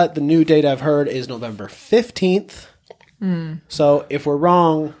released. But the new date I've heard is November 15th. So if we're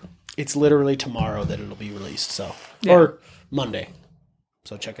wrong, it's literally tomorrow that it'll be released. So Yeah. or Monday.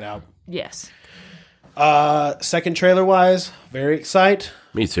 So check it out. Yes. Second trailer wise, very excited.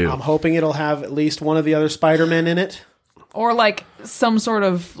 Me too. I'm hoping it'll have at least one of the other Spider-Men in it. Or like some sort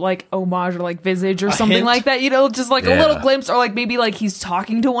of like homage or like visage or something hint? like that, just like a Yeah. little glimpse, or like maybe like he's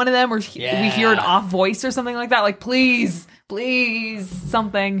talking to one of them, or we hear an off voice or something like that. Like please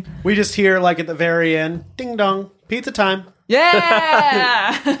something. We just hear like at the very end, ding dong, pizza time.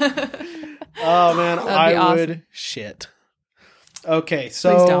 Yeah. Oh man, be I awesome. would shit. Okay, Please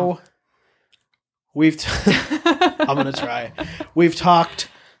so don't. I'm gonna try. We've talked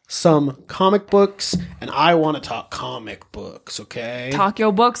some comic books, and I want to talk comic books. Okay, Talk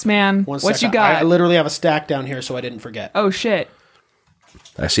your books, man. One What second. you got? I literally have a stack down here, so I didn't forget. Oh shit.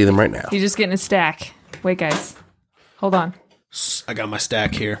 I see them right now. He's just getting a stack. Wait, guys. Hold on. I got my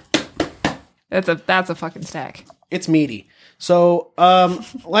stack here. That's a fucking stack. It's meaty. So,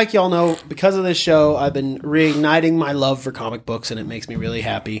 like y'all know, because of this show, I've been reigniting my love for comic books, and it makes me really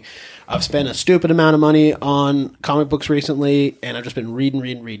happy. I've spent a stupid amount of money on comic books recently, and I've just been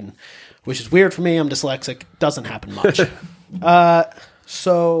reading, which is weird for me. I'm dyslexic. Doesn't happen much.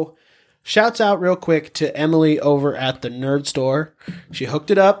 So, shouts out real quick to Emily over at the Nerd Store. She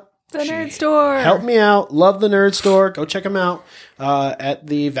hooked it up. The Nerd Store. Help me out. Love the Nerd Store. Go check them out at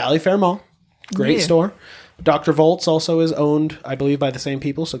the Valley Fair Mall. Great Yeah. store. Dr. Volts also is owned, I believe, by the same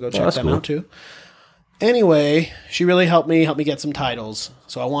people, so go check that's them cool. out too. Anyway, she really helped me get some titles.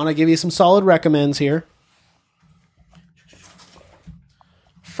 So I want to give you some solid recommends here.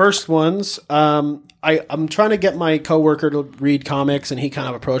 First ones, I'm trying to get my coworker to read comics, and he kind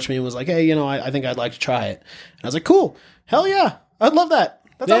of approached me and was like, hey, I think I'd like to try it. And I was like, cool. Hell yeah. I'd love that.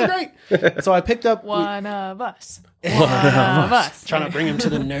 That sounds great. So I picked up... One of us. One of us. Trying to bring him to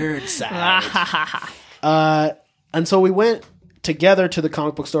the nerd side. And so we went together to the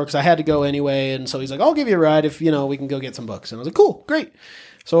comic book store because I had to go anyway. And so he's like, I'll give you a ride if, we can go get some books. And I was like, cool, great.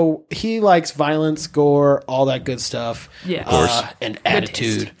 So he likes violence, gore, all that good stuff. Yeah. Of course. And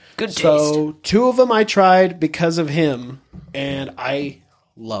attitude. Good taste. So 2 of them I tried because of him, and I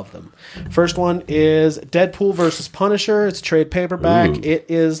love them. First one is Deadpool versus Punisher. It's a trade paperback. Ooh. It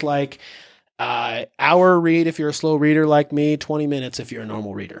is like hour read if you're a slow reader like me, 20 minutes if you're a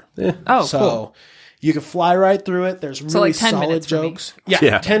normal reader. Oh, So cool. you can fly right through it. There's really like 10 solid minutes for me. jokes. Yeah,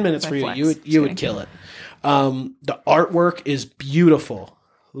 Yeah. 10 minutes for you. flex. You would Just would kill it. The artwork is beautiful.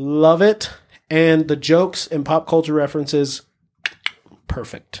 Love it. And the jokes and pop culture references,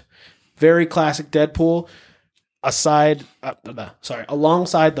 perfect. Very classic Deadpool. Alongside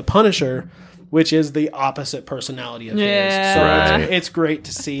the Punisher, which is the opposite personality of his. Yeah. So Right. it's great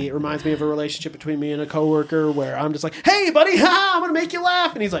to see. It reminds me of a relationship between me and a coworker where I'm just like, hey, buddy, ha, I'm going to make you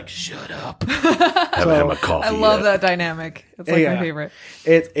laugh. And he's like, shut up. Haven't had my coffee I love yet. that dynamic. It's like Yeah. my favorite.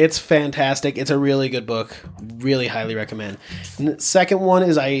 It's fantastic. It's a really good book. Really highly recommend. And the second one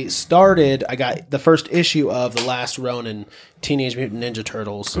is I got the first issue of The Last Ronin, Teenage Mutant Ninja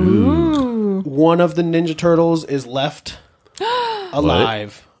Turtles. Ooh. One of the Ninja Turtles is left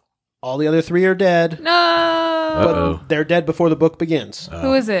alive. All the other three are dead, No. Uh-oh. but they're dead before the book begins.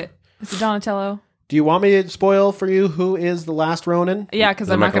 Who is it? Is it Donatello? Do you want me to spoil for you who is the last Ronin? Yeah, because Is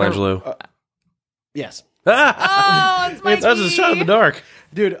it I'm not going to... Michelangelo? Yes. Oh, it's Mikey. That's a shot in the dark.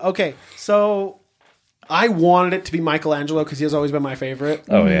 Dude, okay. So I wanted it to be Michelangelo because he has always been my favorite.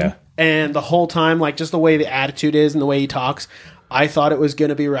 Oh, yeah. And the whole time, like just the way the attitude is and the way he talks, I thought it was going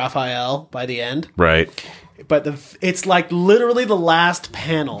to be Raphael by the end. Right. But it's like literally the last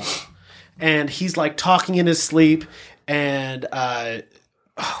panel. And he's like talking in his sleep. And,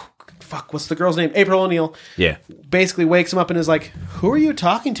 what's the girl's name? April O'Neil. Yeah. Basically wakes him up and is like, who are you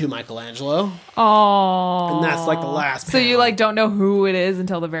talking to, Michelangelo? Oh. And that's like the last So you panel. like don't know who it is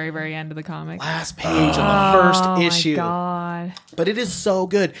until the very, very end of the comic. Last page of the first Oh issue. my god. But it is so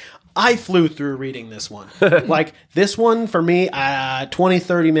good. I flew through reading this one. Like, this one, for me, 20,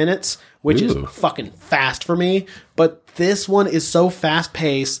 30 minutes, which Ooh. is fucking fast for me. But this one is so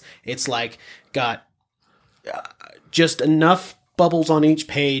fast-paced. It's, like, got just enough bubbles on each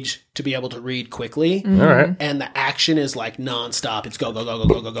page to be able to read quickly. All right. And the action is, like, nonstop. It's go, go, go, go,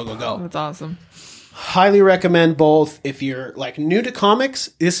 go, go, go, go, go. That's awesome. Highly recommend both. If you're like new to comics,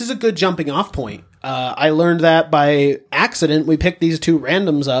 this is a good jumping off point. I learned that by accident. We picked these two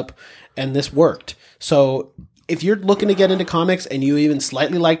randoms up and this worked. So if you're looking to get into comics and you even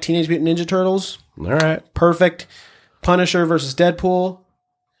slightly like Teenage Mutant Ninja Turtles, All right. perfect. Punisher versus Deadpool,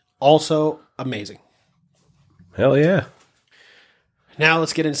 also amazing. Hell yeah. Now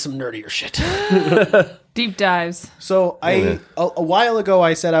let's get into some nerdier shit. Deep dives. So Yeah. a while ago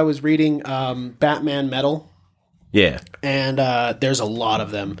I said I was reading Batman Metal. Yeah. And there's a lot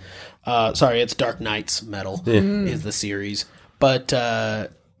of them. Sorry, it's Dark Knight's Metal is the series. But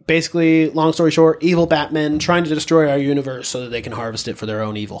basically, long story short, evil Batmen trying to destroy our universe so that they can harvest it for their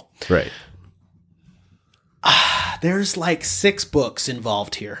own evil. Right. There's like 6 books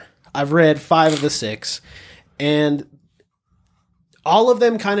involved here. I've read 5 of the 6. And all of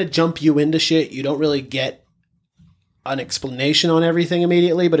them kind of jump you into shit. You don't really get an explanation on everything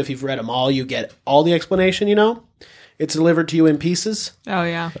immediately. But if you've read them all, you get all the explanation, you know? It's delivered to you in pieces. Oh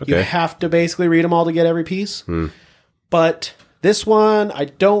yeah. You Okay. have to basically read them all to get every piece. But this one, I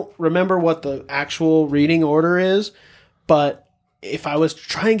don't remember what the actual reading order is. But if I was to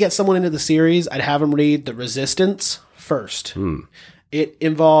try and get someone into the series, I'd have them read The Resistance first. It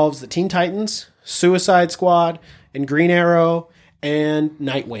involves the Teen Titans, Suicide Squad, and Green Arrow, and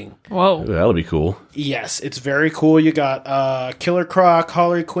Nightwing. Whoa. Ooh, that'll be cool. Yes, it's very cool. You got Killer Croc,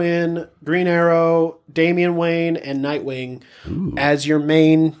 Harley Quinn, Green Arrow, Damian Wayne, and Nightwing as your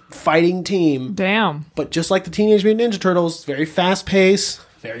main fighting team. Damn. But just like the Teenage Mutant Ninja Turtles, it's very fast-paced,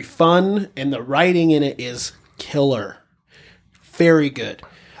 very fun, and the writing in it is killer. Very good.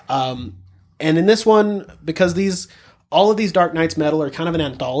 And in this one, because all of these Dark Knights Metal are kind of an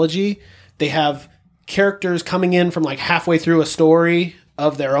anthology, they have characters coming in from like halfway through a story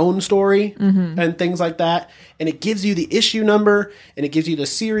of their own story and things like that. And it gives you the issue number and it gives you the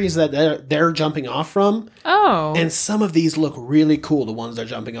series that they're jumping off from. Oh. And some of these look really cool, the ones they're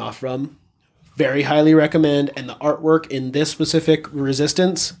jumping off from. Very highly recommend. And the artwork in this specific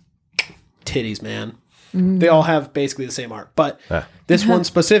Resistance, titties, man. They all have basically the same art. But this one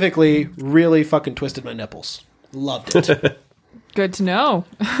specifically really fucking twisted my nipples. Loved it. Good to know.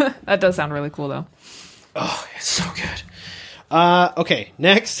 That does sound really cool though. Oh, it's so good. Okay,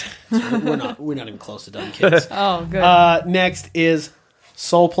 next. We're not even close to done, kids. Oh, good. Next is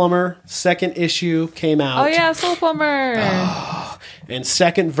Soul Plumber. Second issue came out. Oh yeah, Soul Plumber. And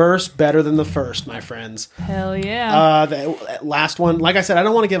second verse better than the first, my friends. Hell yeah. The last one, like I said, I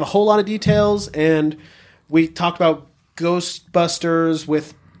don't want to give a whole lot of details. And we talked about Ghostbusters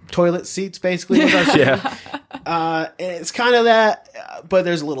with toilet seats, basically. Yeah. It's kind of that, but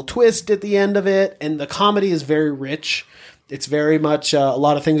there's a little twist at the end of it. And the comedy is very rich. It's very much, a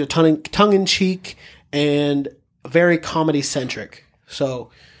lot of things are tongue-in-cheek and very comedy-centric. So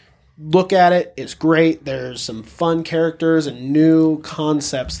look at it. It's great. There's some fun characters and new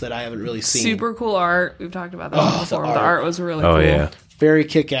concepts that I haven't really seen. Super cool art. We've talked about that before. The art was really Oh cool. yeah. Very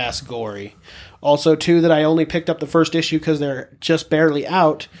kick-ass gory. Also, two that I only picked up the first issue because they're just barely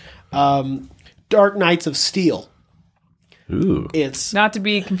out. Dark Knights of Steel. Ooh. It's Not to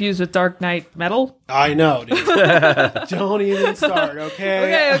be confused with Dark Knight Metal. I know, dude. Don't even start,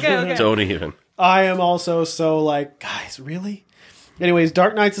 okay? Okay. Don't even. I am also so like, guys, really? Anyways,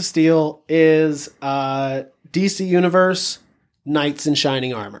 Dark Knights of Steel is DC Universe Knights in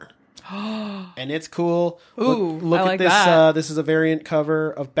Shining Armor. And it's cool. Ooh, look I at like this. that. This is a variant cover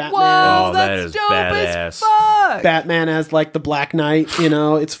of Batman. Whoa, Oh, that that's is dope badass. as fuck. Batman as like the Black Knight, you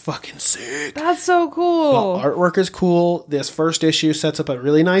know, it's fucking sick. That's so cool. The artwork is cool. This first issue sets up a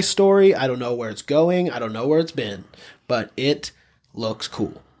really nice story. I don't know where it's going. I don't know where it's been, but it looks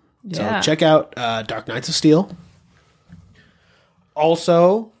cool. Yeah. So check out Dark Knights of Steel.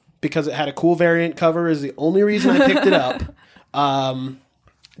 Also, because it had a cool variant cover is the only reason I picked it up.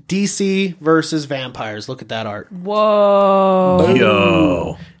 DC versus vampires. Look at that art. Whoa.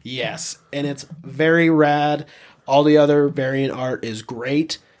 Yo. Yes, and it's very rad. All the other variant art is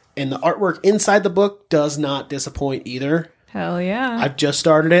great, and the artwork inside the book does not disappoint either. Hell yeah. I've just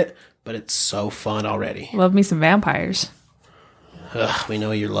started it, but it's so fun already. Love me some vampires. Ugh, we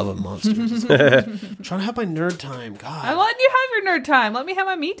know you love monsters. I'm trying to have my nerd time. God. I'm letting you have your nerd time. Let me have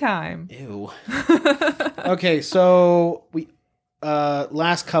my me time. Ew. Okay, so we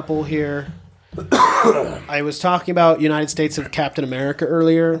last couple here. I was talking about United States of Captain America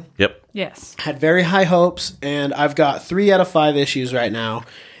earlier. Yep. Yes. Had very high hopes, and I've got 3 out of 5 issues right now,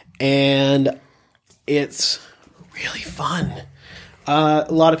 and it's really fun. A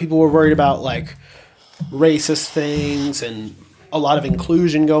lot of people were worried about like racist things and a lot of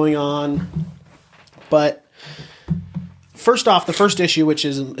inclusion going on, but first off, the first issue, which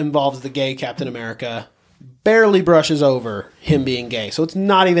involves the gay Captain America, barely brushes over him being gay, so it's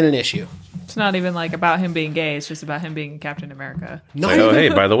not even an issue. It's not even like about him being gay. It's just about him being Captain America. Not Like, oh, even, hey,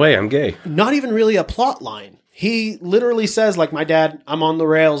 by the way, I'm gay. not even really a plot line. He literally says, like, my dad, I'm on the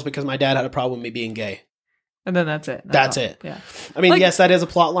rails because my dad had a problem with me being gay. And then that's it. That's all. it. Yeah. I mean, Like- yes, that is a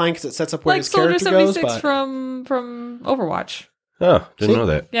plot line because it sets up where Like his Soldier character goes, 76 but from Overwatch. Oh, didn't See? know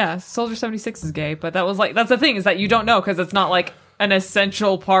that. Yeah, Soldier 76 is gay, but that was like, that's the thing, is that you don't know because it's not like an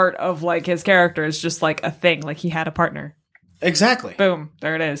essential part of like his character. It's just like a thing. Like he had a partner. exactly. Boom.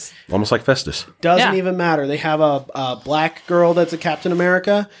 There it is. Almost like Festus. Doesn't Yeah. even matter. They have a black girl that's a Captain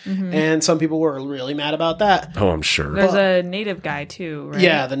America, and some people were really mad about that. Oh, I'm sure. There's a native guy too, right?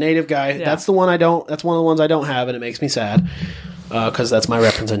 Yeah, the native guy. Yeah. That's the one I don't. That's one of the ones I don't have, and it makes me sad because that's my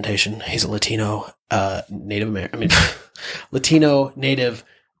representation. He's a Latino Native American. I mean, Latino native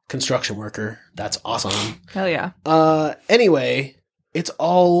construction worker. That's awesome. Hell yeah. Anyway, it's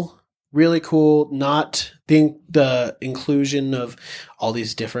all really cool. Not the inclusion of all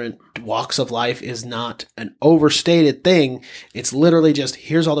these different walks of life is not an overstated thing. It's literally just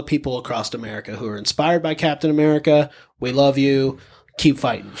here's all the people across America who are inspired by Captain America. We love you. Keep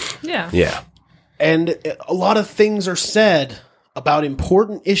fighting. Yeah. Yeah. And a lot of things are said about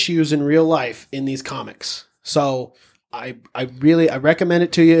important issues in real life in these comics. So I recommend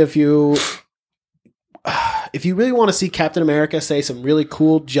it to you if you really want to see Captain America say some really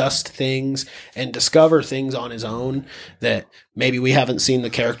cool, just things and discover things on his own that maybe we haven't seen the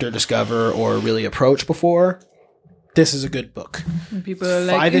character discover or really approach before. This is a good book. And people are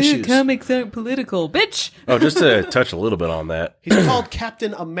like, 5 issues. comics aren't political. Bitch! Oh, just to touch a little bit on that. He's called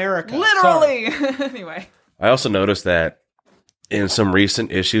Captain America. Literally! Anyway. I also noticed that in some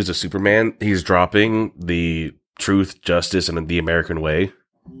recent issues of Superman, he's dropping the truth, justice, and the American way.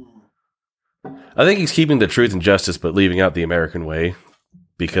 I think he's keeping the truth and justice, but leaving out the American way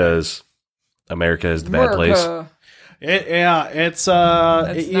because America is the bad place.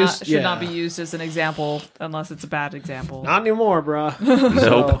 Should not be used as an example unless it's a bad example. Not anymore, bruh.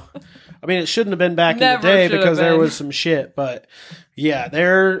 Nope. I mean, it shouldn't have been back Never in the day should have because there been. was some shit, but yeah,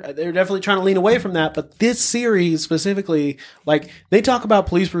 they're definitely trying to lean away from that. But this series specifically, like they talk about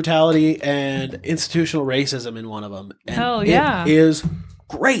police brutality and institutional racism in one of them. And Hell yeah. it is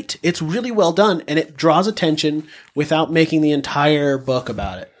great. It's really well done, and it draws attention without making the entire book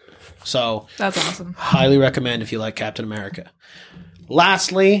about it. So That's awesome. highly recommend if you like Captain America.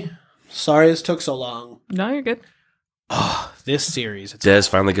 Lastly, sorry this took so long. No, you're good. This series, it's Des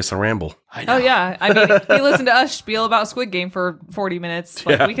finally gets a ramble. I know. Oh, yeah. I mean, he listened to us spiel about Squid Game for 40 minutes.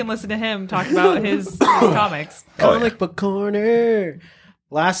 Like, Yeah. we can listen to him talk about his comics. Comic Book Corner.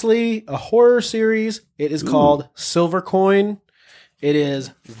 Lastly, a horror series. It is called Silver Coin. It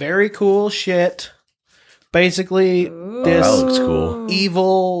is very cool shit. Basically, this That looks cool.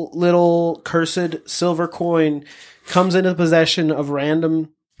 evil little cursed silver coin comes into possession of random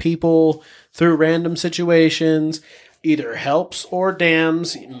people through random situations, either helps or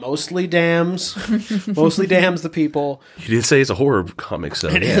damns, mostly damns, mostly damns the people. You did say it's a horror comic, so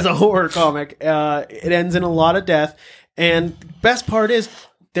It is a horror comic. It ends in a lot of death. And best part is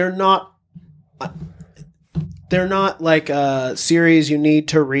they're not like a series you need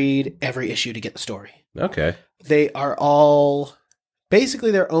to read every issue to get the story. Okay. They are all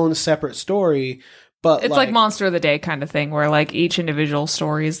basically their own separate story, but It's like Monster of the Day kind of thing, where like each individual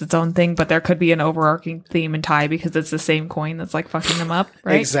story is its own thing, but there could be an overarching theme and tie because it's the same coin that's like fucking them up,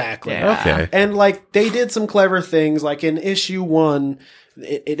 right? Exactly. Yeah. Okay. And like they did some clever things. Like in issue 1,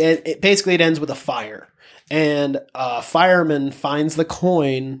 it basically it ends with a fire, and a fireman finds the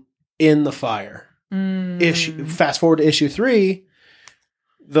coin in the fire. Fast forward to issue 3,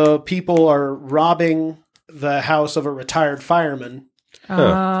 the people are robbing the house of a retired fireman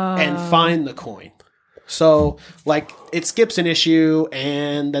and find the coin. So, like, it skips an issue,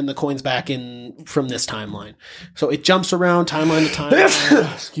 and then the coin's back in from this timeline. So it jumps around timeline to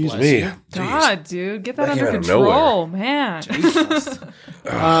timeline. Excuse me. God, dude, get that That came under out of control, man.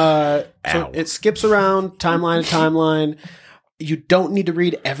 So it skips around timeline to timeline. You don't need to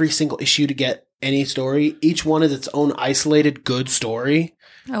read every single issue to get any story. Each one is its own isolated good story.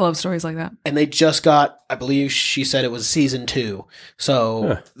 I love stories like that. And they just got, I believe she said it was season 2.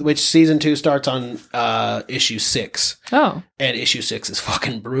 So, which season 2 starts on issue 6. Oh. And issue 6 is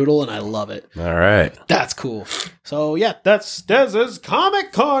fucking brutal, and I love it. All right. That's cool. So, yeah, that's Dez's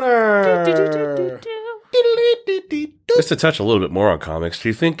Comic Corner. Just to touch a little bit more on comics, do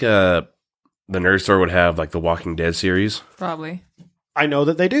you think the Nerd Store would have like the Walking Dead series? Probably. I know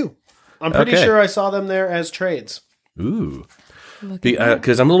that they do. I'm pretty sure I saw them there as trades. Ooh.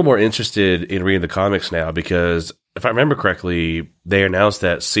 Because I'm a little more interested in reading the comics now, because if I remember correctly, they announced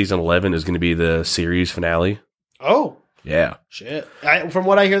that season 11 is going to be the series finale. Oh. Yeah. Shit. From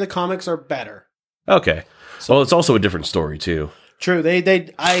what I hear, the comics are better. Okay. Well, it's also a different story, too. True.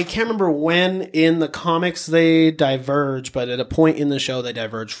 I can't remember when in the comics they diverge, but at a point in the show they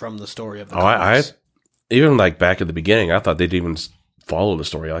diverge from the story of the comics. Even like back at the beginning, I thought they'd even follow the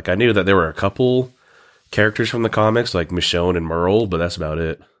story. Like I knew that there were a couple characters from the comics, like Michonne and Merle, but that's about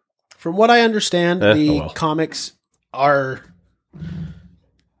it. From what I understand, comics are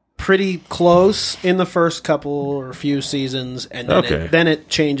pretty close in the first couple or few seasons, and then it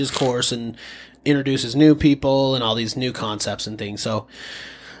changes course and introduces new people and all these new concepts and things. So,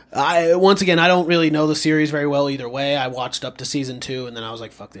 once again, I don't really know the series very well either way. I watched up to season 2, and then I was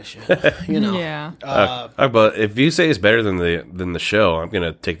like, "Fuck this shit," Yeah. But if you say it's better than the show, I'm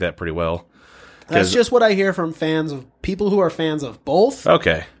gonna take that pretty well. That's just what I hear from people who are fans of both.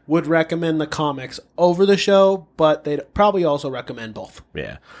 Okay. Would recommend the comics over the show, but they'd probably also recommend both.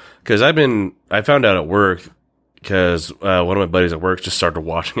 Yeah. Because I found out at work, because one of my buddies at work just started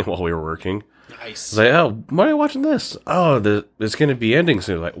watching it while we were working. Nice. I was like, oh, why are you watching this? Oh, it's going to be ending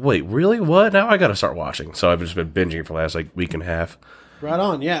soon. Like, wait, really? What? Now I got to start watching. So I've just been binging for the last week and a half. Right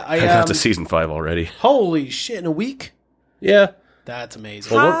on. Yeah. I got to season 5 already. Holy shit. In a week? Yeah. That's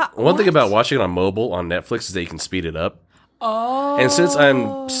amazing. Well, one thing about watching it on mobile on Netflix is that you can speed it up. Oh. And since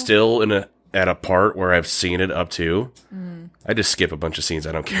I'm still at a part where I've seen it up to, I just skip a bunch of scenes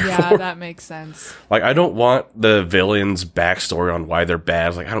I don't care for. Yeah, that makes sense. Like, I don't want the villain's backstory on why they're bad. I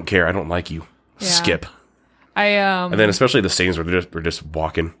was like, I don't care. I don't like you. Yeah. Skip. And then especially the scenes where we're just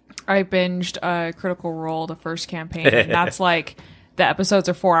walking. I binged Critical Role, the first campaign. And that's like the episodes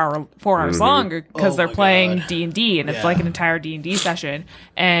are 4 hours long because they're playing D&D, and it's like an entire D&D session.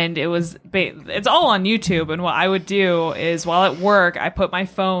 And it's all on YouTube. And what I would do is while at work, I put my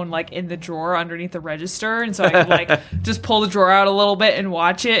phone like in the drawer underneath the register, and so I could like just pull the drawer out a little bit and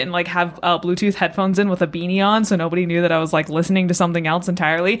watch it, and like have Bluetooth headphones in with a beanie on, so nobody knew that I was like listening to something else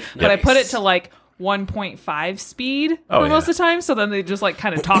entirely. Nice. But I put it to like 1.5 speed for most of the time, so then they just like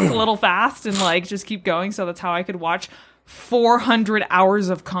kind of talk a little fast and like just keep going. So that's how I could watch 400 hours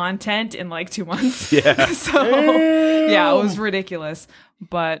of content in like 2 months. Yeah. So yeah, it was ridiculous.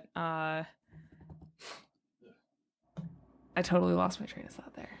 But I totally lost my train of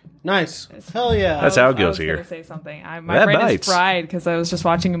thought there. Nice. Hell yeah. That's how it goes here. I was going to say something. My brain is fried because I was just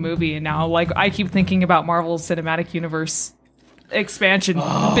watching a movie, and now like I keep thinking about Marvel's Cinematic Universe expansion,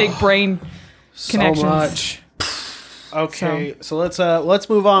 big brain connections. So much. Okay, so let's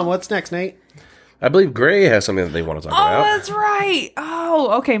move on. What's next, Nate? I believe Gray has something that they want to talk about. Oh, that's right.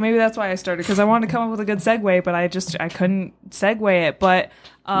 Oh, okay. Maybe that's why I started, because I wanted to come up with a good segue, but I couldn't segue it. But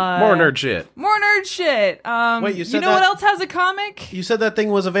more nerd shit. More nerd shit. Wait, you said what else has a comic? You said that thing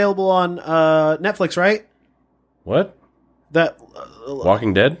was available on Netflix, right? What? That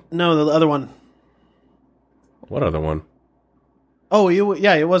Walking Dead? No, the other one. What other one? Oh, it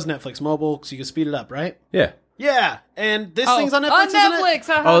was Netflix mobile, so you can speed it up, right? Yeah. Yeah, and this thing's on Netflix, On Netflix.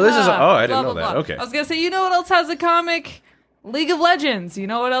 isn't it? I didn't know that. Okay. I was gonna say, you know what else has a comic? League of Legends. You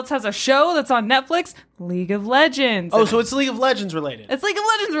know what else has a show that's on Netflix? League of Legends. Oh, so it's League of Legends related. It's League of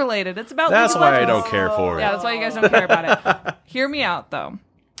Legends related. It's about That's League of why I Legends. don't care for it. Yeah, that's why you guys don't care about it. Hear me out, though.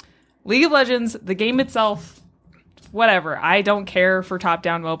 League of Legends, the game itself, whatever. I don't care for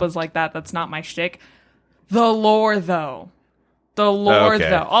top-down MOBAs like that. That's not my shtick. The lore, though. The lore, Okay.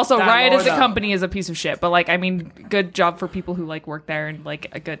 though. Also, That Riot lore, as a though. company is a piece of shit. But, like, I mean, good job for people who, like, work there. And,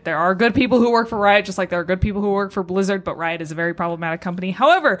 like, there are good people who work for Riot, just like there are good people who work for Blizzard. But Riot is a very problematic company.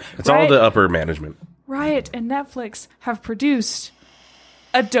 However, It's all the upper management. Riot and Netflix have produced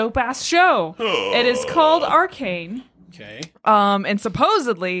a dope-ass show. It is called Arcane. Okay. And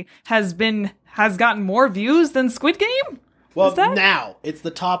supposedly has gotten more views than Squid Game. Well, Is that- now it's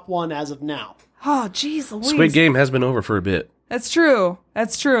the top one as of now. Oh, jeez Louise. Squid Game has been over for a bit. That's true.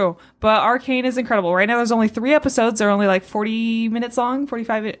 But Arcane is incredible. Right now there's only 3 episodes. They're only like 40 minutes long,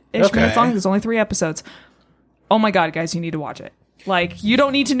 45-ish minutes long. There's only 3 episodes. Oh my god, guys, you need to watch it. Like, you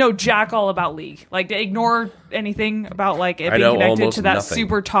don't need to know jack all about League. Like, ignore anything about, like, it I being know connected almost to that nothing.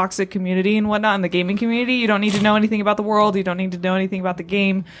 super toxic community and whatnot in the gaming community. You don't need to know anything about the world. You don't need to know anything about the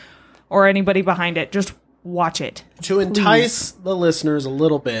game or anybody behind it. Just watch it. To entice the listeners a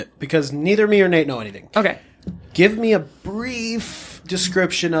little bit, because neither me or Nate know anything. Okay. Give me a brief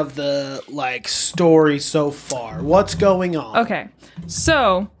description of the like story so far. What's going on? Okay.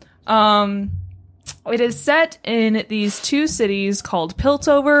 So, it is set in these 2 cities called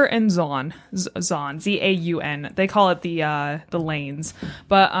Piltover and Zaun. Zaun, Z-A-U-N. They call it the lanes.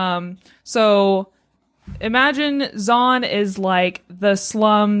 But so imagine Zaun is like the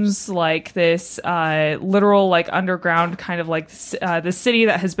slums, like this literal like underground kind of like the city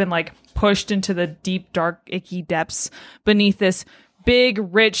that has been like pushed into the deep, dark, icky depths beneath this big,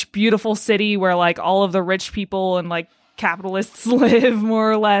 rich, beautiful city where like all of the rich people and like capitalists live,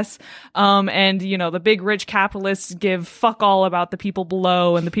 more or less. And, you know, the big rich capitalists give fuck all about the people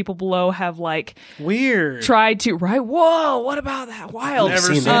below, and the people below have like Weird. tried to, right? Whoa, what about that? Wild.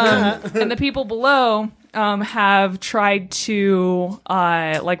 Never seen that. And the people below have tried to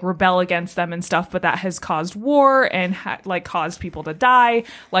like rebel against them and stuff, but that has caused war and like caused people to die.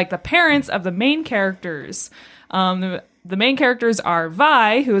 Like the parents of the main characters. The main characters are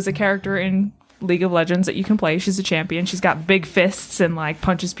Vi, who is a character in League of Legends that you can play. She's a champion. She's got big fists and like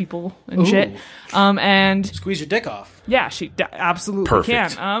punches people and shit. And Squeeze your dick off. yeah, she absolutely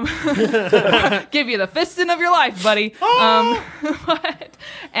Perfect. can. Give you the fisting of your life, buddy.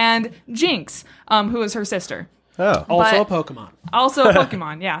 And Jinx, who is her sister. Oh. Also But- a Pokemon. Also a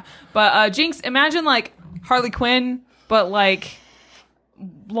Pokemon, yeah. But Jinx, imagine like Harley Quinn, but like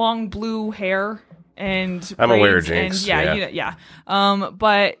long blue hair and I'm aware of braids Jinx, and yeah.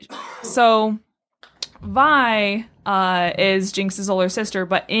 But so Vi is Jinx's older sister,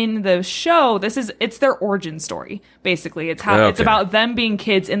 but in the show, it's their origin story. Basically, it's Okay. about them being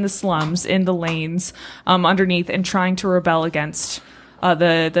kids in the slums, in the lanes, underneath, and trying to rebel against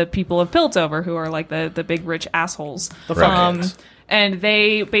the people of Piltover, who are like the big rich assholes. Right. And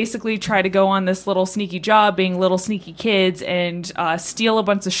they basically try to go on this little sneaky job, being little sneaky kids, and steal a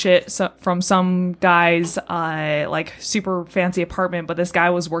bunch of shit from some guy's like super fancy apartment. But this guy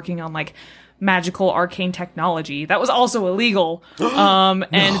was working on like magical arcane technology that was also illegal.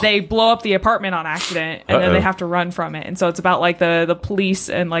 And they blow up the apartment on accident, and then they have to run from it. And so it's about like the police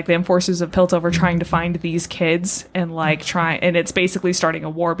and like the enforcers of Piltover trying to find these kids and like and it's basically starting a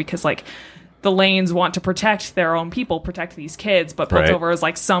war because like the lanes want to protect their own people, protect these kids, but Right. Piltover is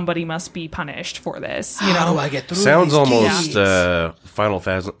like, somebody must be punished for this, you How know? do I get through Sounds these almost keys? Final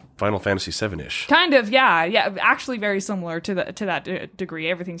Fantasy 7-ish. Kind of, yeah. Actually very similar to that degree.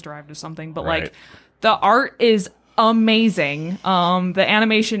 Everything's derived to something, but Right. like the art is amazing. The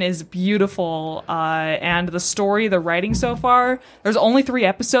animation is beautiful, and the story, the writing so far, there's only 3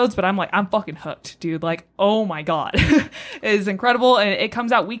 episodes, but I'm fucking hooked, dude. Like, oh my god. It is incredible, and it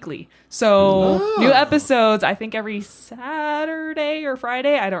comes out weekly. So, new episodes, I think every Saturday or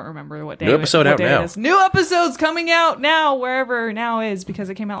Friday. I don't remember what day. New episode what out day now. It is. New episodes coming out now, wherever now is, because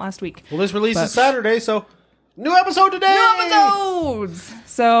it came out last week. Well, this release is Saturday, so new episode today. New episodes.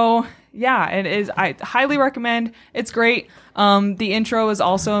 So yeah, it is. I highly recommend. It's great. The intro is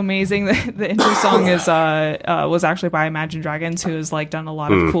also amazing. The intro song is was actually by Imagine Dragons, who has like done a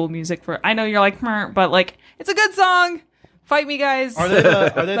lot of cool music for. I know you're like, "Meh," but like it's a good song. Fight me, guys. Are they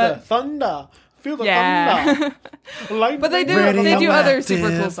the thunder? Feel the thunder. But they do other super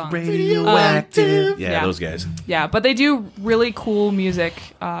cool songs. Radioactive. Yeah, those guys. Yeah, but they do really cool music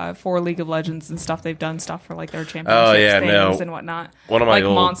for League of Legends and stuff. They've done stuff for like their championships things and whatnot. One of my like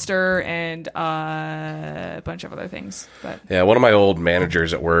old Monster and a bunch of other things. But Yeah, one of my old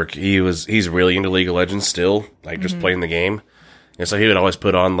managers at work, he's really into League of Legends still, like just playing the game. And so he would always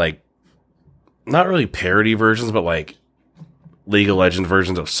put on like, not really parody versions, but like League of Legends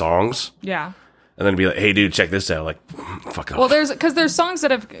versions of songs. Yeah. And then be like, hey, dude, check this out. Like, fuck off. Well, there's songs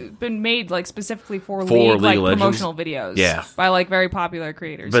that have been made like specifically for League like promotional videos. Yeah. By like very popular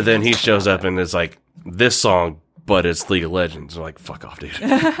creators. But then he shows up and it's like this song, but it's League of Legends. I'm like, fuck off, dude.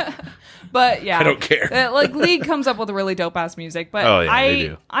 But yeah. I don't care. Like League comes up with really dope ass music, but they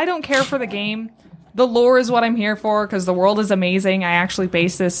do. I don't care for the game. The lore is what I'm here for because the world is amazing. I actually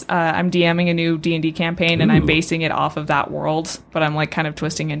base this. I'm DMing a new D&D campaign, and I'm basing it off of that world. But I'm like kind of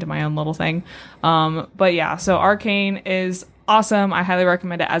twisting into my own little thing. But yeah, so Arcane is awesome. I highly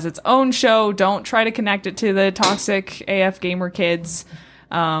recommend it as its own show. Don't try to connect it to the toxic AF gamer kids.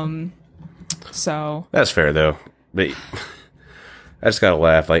 So that's fair though. But I just gotta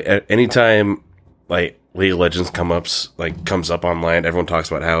laugh. Like anytime like League of Legends comes up online, everyone talks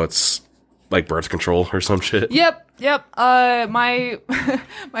about how it's like birth control or some shit. Yep. My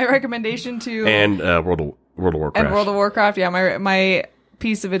my recommendation to and World of Warcraft. And World of Warcraft. Yeah, my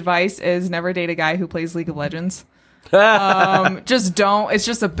piece of advice is never date a guy who plays League of Legends. Just don't. It's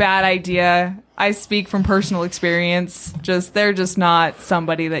just a bad idea. I speak from personal experience. They're just not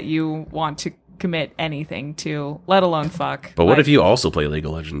somebody that you want to commit anything to, let alone fuck. But what if you also play League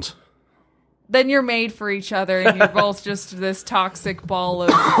of Legends? Then you're made for each other, and you're both just this toxic ball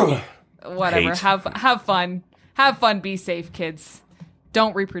of whatever. Hate. Have fun. Have fun. Be safe, kids.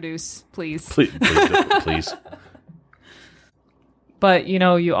 Don't reproduce, please. Please. But,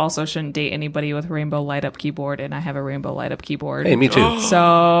 you also shouldn't date anybody with a rainbow light-up keyboard, and I have a rainbow light-up keyboard. Hey, me too.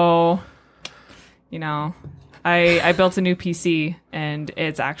 So, I built a new PC, and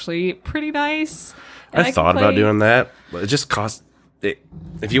it's actually pretty nice. I thought about doing that, but it just costs...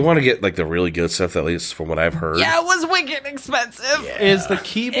 If you want to get like the really good stuff, at least from what I've heard... Yeah, it was wicked expensive. Yeah. Is the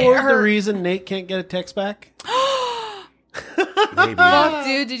keyboard the reason Nate can't get a text back? Maybe. Fuck,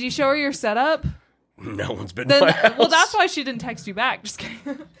 dude, did you show her your setup? No one's been to my house. Well, that's why she didn't text you back. Just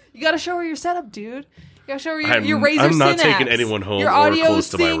kidding. You gotta show her your setup, dude. You gotta show her your Razer I'm not Synapse, taking anyone home your or audio close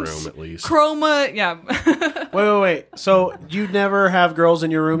to my syncs, room, at least. Chroma, yeah. Wait. So you never have girls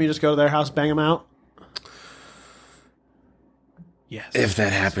in your room? You just go to their house, bang them out? Yes. If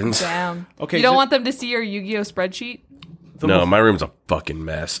that happens. Damn. Okay. You don't want them to see your Yu-Gi-Oh spreadsheet? No, my room's a fucking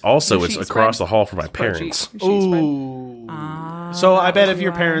mess. Also, Your it's sheet across spread? the hall from my Spreadsheet. parents. Your sheet spread. Ooh. So I bet if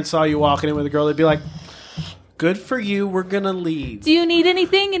your why. parents saw you walking in with a girl, they'd be like, "Good for you. We're gonna leave." Do you need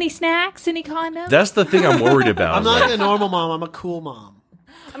anything? Any snacks? Any condoms? That's the thing I'm worried about. I'm not a normal mom. I'm a cool mom.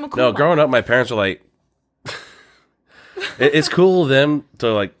 I'm a cool No, mom. growing up, my parents were like, it's cool of them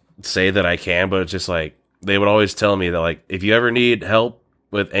to like say that I can, but it's just like, they would always tell me that like, if you ever need help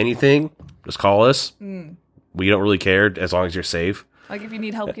with anything, just call us. We don't really care as long as you're safe. Like if you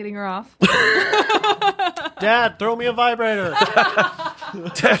need help getting her off. Dad, throw me a vibrator.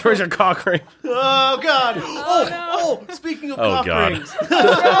 Dad, where's your cock ring? Oh God! no. Speaking of Oh, cock God. rings,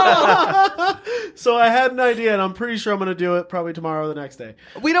 so I had an idea, and I'm pretty sure I'm going to do it probably tomorrow or the next day.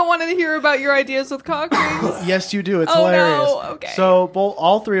 We don't want to hear about your ideas with cock rings. Yes, you do. It's Oh, hilarious. no. Okay. So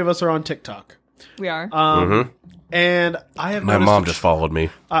all three of us are on TikTok, We are. and I have My noticed mom just followed me.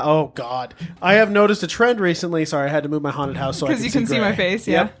 oh God! I have noticed a trend recently. Sorry, I had to move my haunted house so I Because can you can see Gray. my face,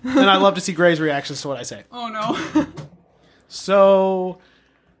 yeah. Yep. And I love to see Gray's reactions to what I say. Oh no. So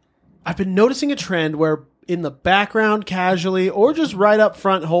I've been noticing a trend where in the background casually or just right up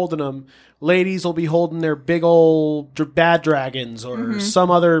front holding them, ladies will be holding their big old bad dragons or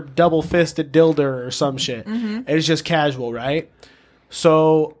some other double-fisted dildo or some shit. And it's just casual, right?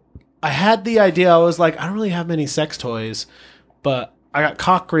 So I had the idea. I was like, I don't really have many sex toys, but I got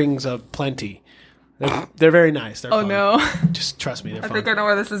cock rings of plenty. They're very nice. They're Oh fun. no. Just trust me, they're I fun. think I know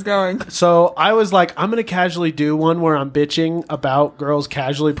where this is going. So I was like, I'm going to casually do one where I'm bitching about girls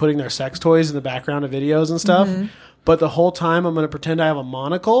casually putting their sex toys in the background of videos and stuff. But the whole time I'm going to pretend I have a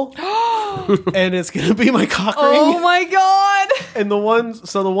monocle. And it's going to be my cock ring. Oh my god. And the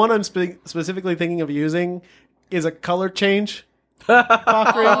one I'm specifically thinking of using is a color change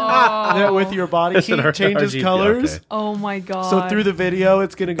cock ring that with your body It's an heat changes RGB, colors. okay. Oh my god. So through the video,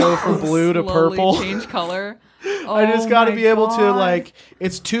 it's going to go from blue to Slowly purple. change color. I just got to be able to like.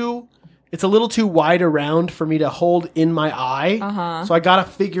 It's a little too wide around for me to hold in my eye. So I got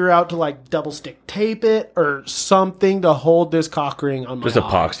to figure out to like double stick tape it or something to hold this cock ring on my Just eye.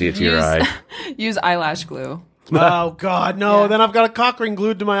 epoxy it to your eye. Use eyelash glue. Oh God, no! Yeah. Then I've got a cock ring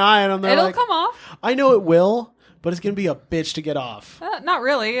glued to my eye, and I'm there It'll like, come off. I know it will, but it's gonna be a bitch to get off. Not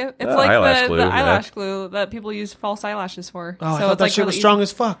really. It's like eyelash the glue, yeah. eyelash glue that people use false eyelashes for. Oh, I so thought it's that like shit really was easy. strong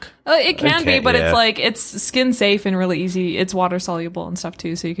as fuck. It can be, can't- but yeah. it's like it's skin safe and really easy. It's water soluble and stuff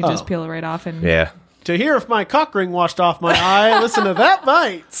too, so you can just Oh. peel it right off. And Yeah. To hear if my cock ring washed off my eye, listen to That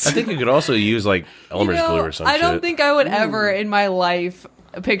Bites. I think you could also use like Elmer's glue or something. I don't think I would ever in my life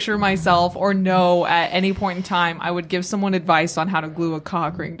picture myself or know at any point in time I would give someone advice on how to glue a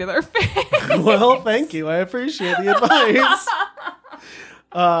cock ring to their face. Well, thank you. I appreciate the advice.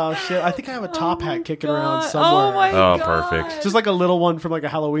 Oh, shit. I think I have a top hat kicking around somewhere. Oh, my God. Perfect. Just like a little one from like a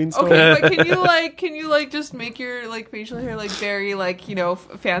Halloween store. Okay, but can you just make your like facial hair like very like,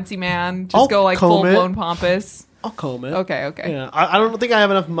 fancy man? Just I'll go like comb full it. blown pompous. I'll comb it. Okay. Yeah, I don't think I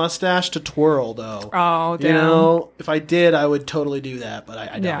have enough mustache to twirl, though. Oh, damn. If I did, I would totally do that, but I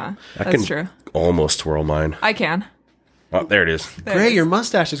don't. Yeah, I that's can true. almost twirl mine. I can. Oh, there it is. There it Great, is. your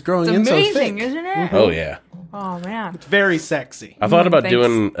mustache is growing It's in so amazing, thick. isn't it? Oh yeah. Oh man, It's very sexy. I thought about Thanks.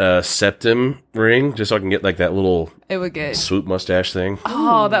 doing a septum ring just so I can get like that little it would get. swoop mustache thing.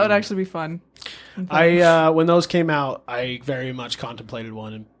 Oh, that would actually be fun. When those came out, I very much contemplated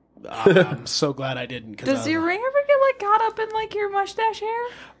one, and I'm so glad I didn't. Does your ring ever get like caught up in like your mustache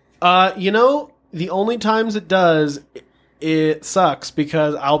hair? The only times it does, it sucks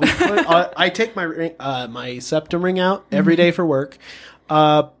because I'll be. I take my ring, my septum ring out every day for work.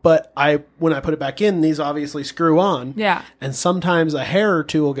 But when I put it back in, these obviously screw on. Yeah. And sometimes a hair or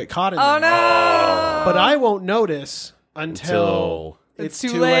two will get caught in there. Oh no! But I won't notice until It's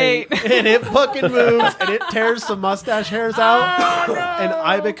too late. and it fucking moves and it tears some mustache hairs out. And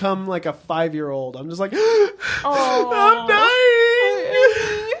I become like a 5-year-old. I'm just like, I'm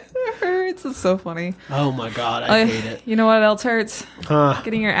dying. It hurts. It's so funny. Oh my God, I hate it. You know what else hurts? Huh.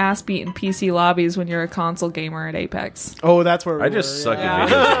 Getting your ass beat in PC lobbies when you're a console gamer at Apex. Oh, that's where we I just were, suck yeah.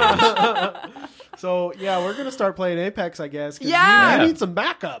 at video games. So, yeah, we're going to start playing Apex, I guess. 'Cause Yeah. You need some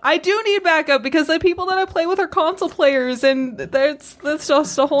backup. I do need backup because the people that I play with are console players, and that's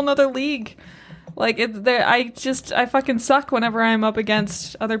just a whole nother league. Like I fucking suck whenever I'm up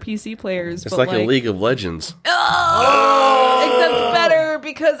against other PC players. It's but like a League of Legends. Except better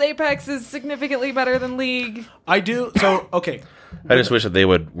because Apex is significantly better than League. I do. So, okay. I just wish that they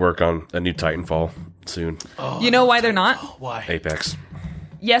would work on a new Titanfall soon. You know why they're not? Why? Apex.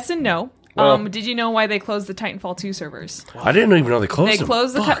 Yes and no. Well- Did you know why they closed the Titanfall 2 servers? I didn't even know they closed They them.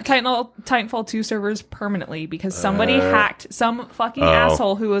 closed the Titanfall 2 servers permanently because somebody hacked some fucking Oh.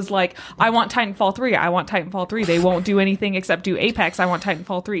 asshole who was like, I want Titanfall 3, I want Titanfall 3. They won't do anything except do Apex, I want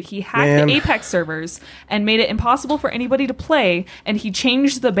Titanfall 3. He hacked Man. the Apex servers and made it impossible for anybody to play, and he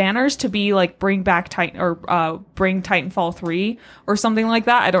changed the banners to be like bring Titanfall 3 or something like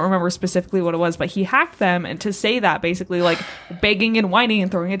that. I don't remember specifically what it was, but he hacked them and to say that basically like begging and whining and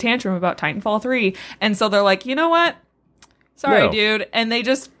throwing a tantrum about Titanfall 3. And so they're like, you know what? Sorry, No. dude. And they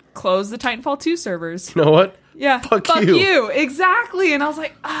just closed the Titanfall 2 servers. You know what? Yeah. Fuck you. you. Exactly. And I was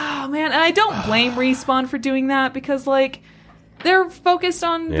like, oh, man. And I don't blame Respawn for doing that because, like, they're focused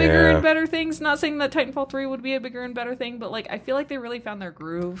on bigger Yeah. and better things. Not saying that Titanfall 3 would be a bigger and better thing, but, like, I feel like they really found their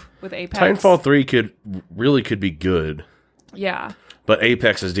groove with Apex. Titanfall 3 could be good, Yeah. but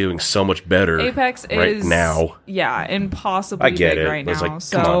Apex is doing so much better Apex right is now. Yeah, impossibly I get big it. right It's now. like, come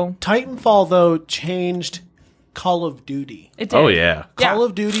so on. Titanfall, though, changed Call of Duty. it did. Oh, yeah. Yeah. Call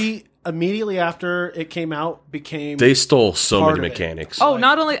of Duty, immediately after it came out, became... They stole so Part many of it. mechanics. Oh,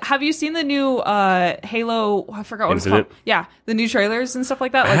 not only have you seen the new Halo? I forgot what Infinite? it's called. Yeah, the new trailers and stuff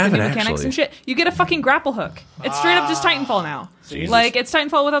like that, like the haven't new mechanics actually. and shit. You get a fucking grapple hook. It's straight up just Titanfall now. Jesus. Like it's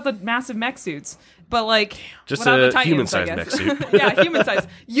Titanfall without the massive mech suits, but like Just without a the Titans, human-sized I mech guess. suit. Yeah, human size.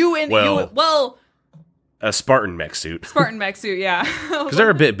 Well- A Spartan mech suit. Spartan mech suit. Yeah, Because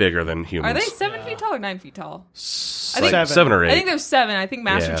they're a bit bigger than humans. are they 7 feet tall or 9 feet tall? Like Seven. 7 or 8. I think there's 7. I think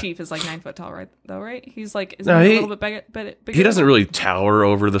Master Yeah. Chief is like 9 foot tall, right? Though, right? He's like is No, he he- a little bit bigger. He doesn't really tower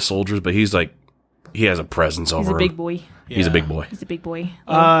over the soldiers, but he's like, he has a presence He's over a big him. boy. He's a big boy. He's a big boy.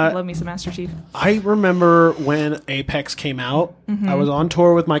 Uh, Love me some Master Chief. I remember when Apex came out, I was on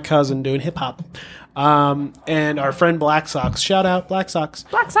tour with my cousin doing hip-hop. And our friend Black Sox, shout out Black Sox.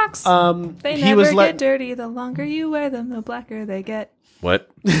 Black socks. They he never was get let- dirty. The longer you wear them, the blacker they get. What?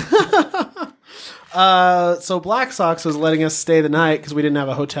 So Black Sox was letting us stay the night because we didn't have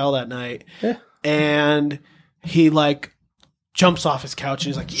a hotel that night. And he like jumps off his couch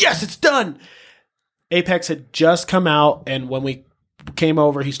and he's like, yes, it's done. Apex had just come out, and when we came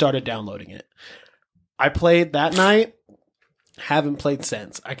over, he started downloading it. I played that night. Haven't played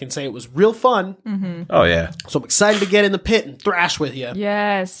since. I can say it was real fun. Oh, yeah. So I'm excited to get in the pit and thrash with you.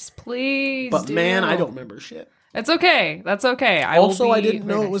 Yes, please. But do. man, I don't remember shit. It's okay. That's okay. I I didn't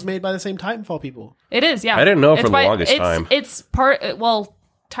know it was made by the same Titanfall people. It is. Yeah, I didn't know for It's the longest time. It's part. Well,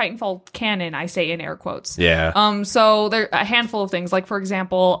 Titanfall canon. I say in air quotes. Yeah. So there are a handful of things. Like for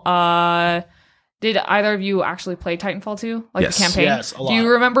example, did either of you actually play Titanfall 2? Like Yes. the campaign? Yes, a lot. Do you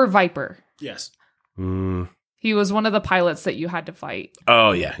remember Viper? Yes. He was one of the pilots that you had to fight.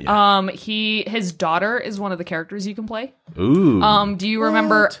 Oh yeah. His daughter is one of the characters you can play. Ooh. Do you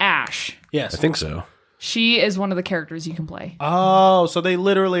remember Ash? Yes. I think so. She is one of the characters you can play. Oh, so they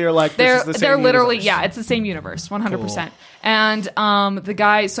literally are like, this is the same they're literally, universe. yeah, it's the same universe, 100%. Cool. And the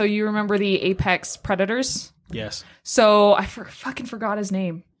guy, so you remember the Apex Predators? Yes. So I fucking forgot his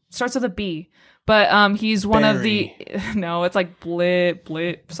name. Starts with a B. But he's one of the... No, it's like Blip.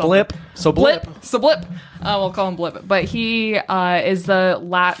 Something. Blip. So Blip. We'll call him Blip. But he is the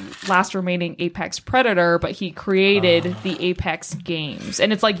last remaining Apex Predator, but he created the Apex games.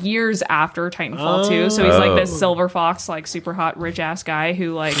 And it's like years after Titanfall 2. So he's like this silver fox, like super hot, rich-ass guy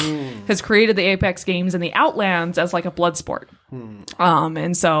who like has created the Apex games and the Outlands as like a blood sport.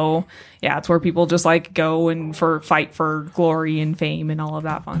 And so... Yeah, it's where people just like go and fight for glory and fame and all of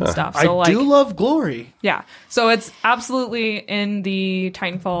that fun stuff. So I do love glory. Yeah, so it's absolutely in the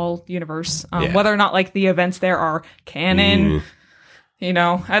Titanfall universe. Whether or not like the events there are canon, you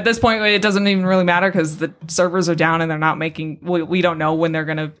know, at this point it doesn't even really matter because the servers are down and they're not making. We don't know when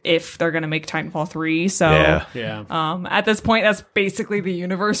if they're gonna make Titanfall 3. So yeah. At this point, that's basically the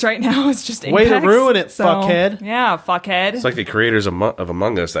universe right now. It's just way Apex. to ruin it, So, fuckhead. Yeah, fuckhead. It's like the creators of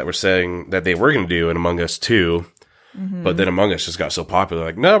Among Us that were saying that they were going to do an Among Us 2, but then Among Us just got so popular.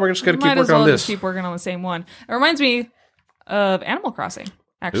 Like, no, we're just going to keep Might as working well on this. just keep working on the same one. It reminds me of Animal Crossing,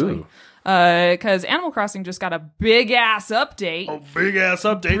 actually. Ooh. Because Animal Crossing just got a big ass update. Big ass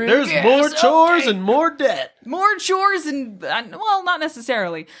update. Big There's ass more chores update. and more debt. More chores and, well, not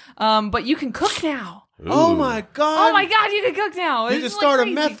necessarily. But you can cook now. Oh my god. Oh my god, you can cook now. You It's can start a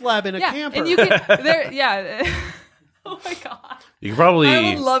crazy. meth lab in a camper. And you can, oh my god. You could probably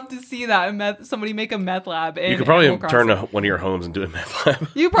I would love to see that. Somebody make a meth lab. In you could probably Animal turn Crossing. one of your homes into a meth lab.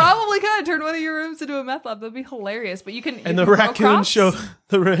 You probably could turn one of your rooms into a meth lab. That'd be hilarious. But you can. And you the can grow crops.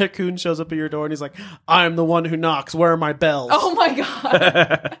 the raccoon shows up at your door and he's like, I'm the one who knocks. Where are my bells? Oh my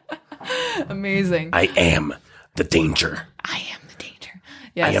god! Amazing. I am the danger. I am the danger.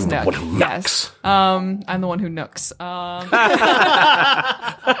 Yes, I am the Nook. one who knocks. Yes. I'm the one who nooks.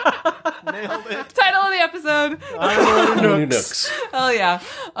 Nailed it. Title of the episode. I'm the one who Nooks. Hell yeah.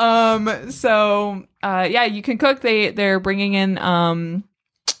 Yeah, you can cook. They're bringing in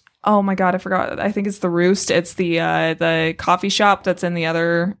oh my god, I forgot. I think it's the Roost. It's the coffee shop that's in the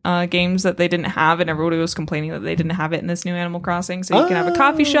other games that they didn't have, and everybody was complaining that they didn't have it in this new Animal Crossing. So you can have a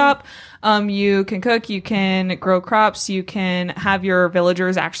coffee shop. You can cook. You can grow crops. You can have your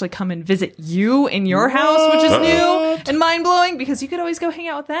villagers actually come and visit you in your house, which is new and mind blowing because you could always go hang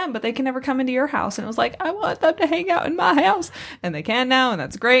out with them, but they can never come into your house. And it was like, I want them to hang out in my house, and they can now, and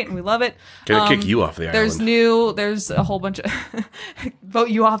that's great, and we love it. Gonna kick you off the island. There's a whole bunch of vote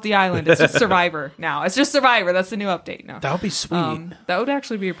you off the island. It's just Survivor now. It's just Survivor. That's the new update now. That would be sweet. That would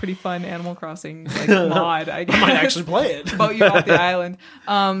actually be a pretty fun Animal Crossing like mod. I guess. I might actually play it. Vote you off the island.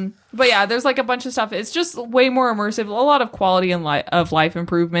 But yeah, there's like a bunch of stuff. It's just way more immersive. A lot of quality and of life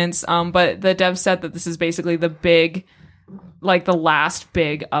improvements. But the devs said that this is basically the last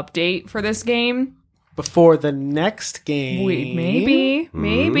big update for this game. Before the next game.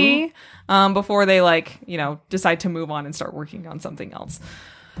 Maybe. Before they decide to move on and start working on something else.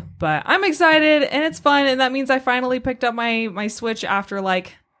 But I'm excited and it's fun, and that means I finally picked up my Switch after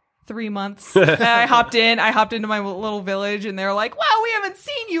like 3 months. I hopped into my little village and they're like, wow, we haven't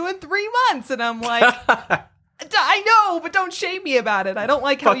seen you in 3 months. And I'm like, I know, but don't shame me about it. I don't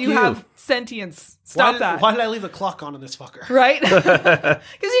like how you have sentience. Stop that. Why did I leave the clock on in this fucker? Right? Because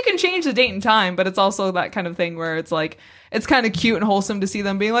you can change the date and time, but it's also that kind of thing where it's like, it's kind of cute and wholesome to see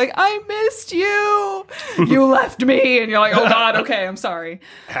them being like, I missed you. You left me. And you're like, oh God, okay, I'm sorry.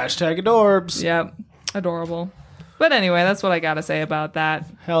 Hashtag adorbs. Yep. Adorable. But anyway, that's what I got to say about that.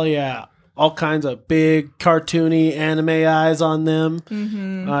 Hell yeah. All kinds of big cartoony anime eyes on them.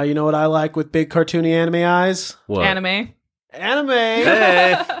 Mm-hmm. You know what I like with big cartoony anime eyes? What? Anime.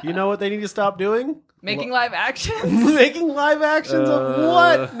 Hey. You know what they need to stop doing? Making live actions. Making live actions of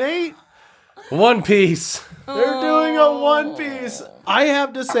what, Nate? One Piece. They're doing a One Piece. I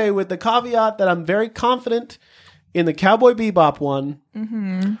have to say, with the caveat that I'm very confident in the Cowboy Bebop one.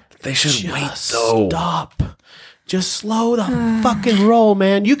 Mm-hmm. They should wait though. Stop. Just slow the fucking roll,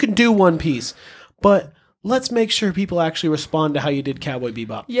 man. You can do One Piece, but let's make sure people actually respond to how you did Cowboy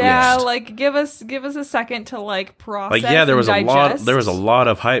Bebop. Yeah, first. like give us a second to like process. Like, yeah, there was and digest. there was a lot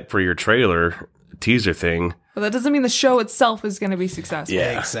of hype for your trailer teaser thing. But that doesn't mean the show itself is going to be successful.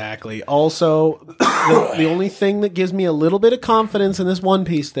 Yeah. Exactly. Also, the only thing that gives me a little bit of confidence in this One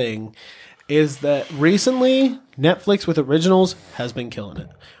Piece thing is that recently Netflix with originals has been killing it.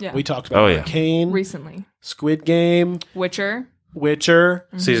 Yeah. We talked about Arcane, Recently. Squid Game, Witcher. Witcher.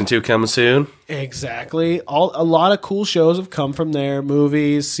 Season 2 coming soon. Exactly. A lot of cool shows have come from there.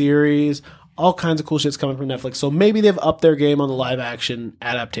 Movies, series, all kinds of cool shit's coming from Netflix. So maybe they've upped their game on the live action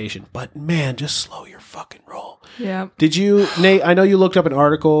adaptation. But man, just slow your fucking roll. Yeah. Did you, Nate, I know you looked up an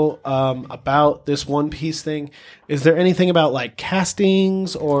article about this One Piece thing. Is there anything about like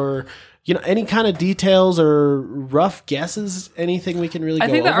castings or, you know, any kind of details or rough guesses? Anything we can really go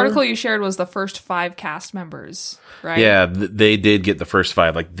over? I think the article you shared was the first 5 cast members, right? Yeah, they did get the first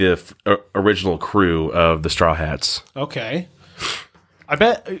 5, like the original crew of the Straw Hats. Okay.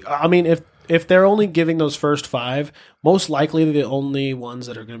 I mean, if they're only giving those first 5, most likely they're the only ones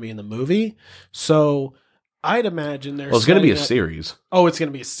that are going to be in the movie. So I'd imagine there's. Well, it's going to be a series. Oh, it's going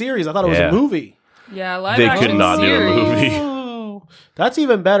to be a series. I thought it was a movie. Yeah, live They action could not do a series. movie. Oh, that's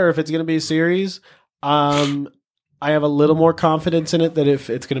even better if it's going to be a series. I have a little more confidence in it that if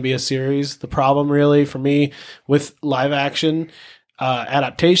it's going to be a series. The problem really for me with live action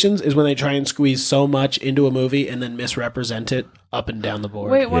adaptations is when they try and squeeze so much into a movie and then misrepresent it up and down the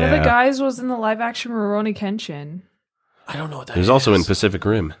board. Wait, one of the Yeah. guys was in the live action Rurouni Kenshin. I don't know what that He was is. also in Pacific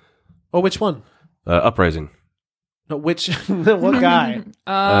Rim. Oh, which one? Uprising. No, which what guy?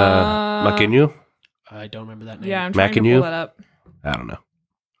 Makinyu? I don't remember that name. Yeah, I'm trying to Makinyu? pull that up. I don't know.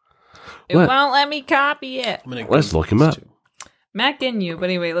 It What? won't let me copy it. I'm gonna Let's Google look him this up. too. Mac and you. But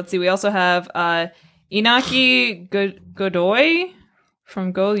anyway, let's see. We also have Inaki Godoy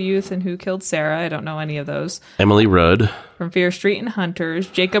from Go Youth and Who Killed Sarah. I don't know any of those. Emily Rudd. From Fear Street and Hunters.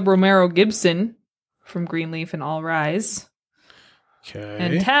 Jacob Romero Gibson from Greenleaf and All Rise. Okay.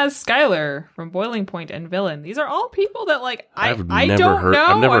 And Taz Skyler from Boiling Point and Villain. These are all people that like I I've don't never heard- know.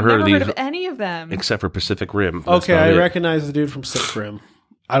 I've never heard of heard these of any of them. Except for Pacific Rim. That's Okay, not I it. recognize the dude from Sick Rim.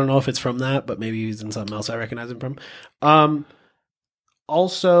 I don't know if it's from that, but maybe he's in something else I recognize him from.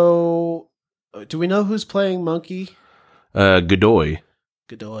 Also, do we know who's playing Monkey? Godoy.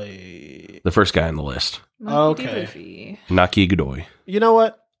 Godoy. The first guy on the list. Monkey D. Okay. Luffy. Naki Godoy. You know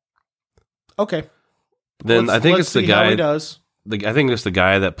what? Okay. Then I think it's the see how he guy. does. I think it's the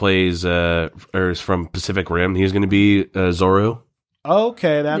guy that plays or is from Pacific Rim. He's going to be Zoro.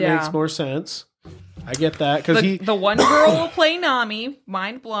 Okay, that Yeah. makes more sense. I get that because The one girl will play Nami.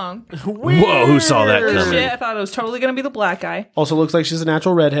 Mind blown. Whoa, who saw that Holy coming? shit, I thought it was totally going to be the black guy. also looks like she's a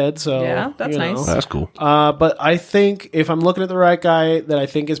natural redhead. So Yeah, that's you know. nice. That's cool. But I think if I'm looking at the right guy that I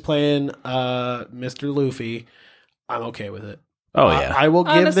think is playing Mr. Luffy, I'm okay with it. Oh yeah. I will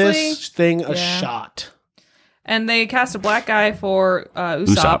give Honestly, this thing a yeah. shot. And they cast a black guy for Usopp,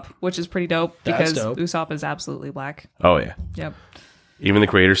 Usopp. which is pretty dope That's because dope. Usopp is absolutely black. Oh yeah. Yep. Even the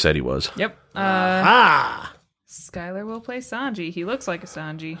creator said he was. Yep. Ah, Skylar will play Sanji. He looks like a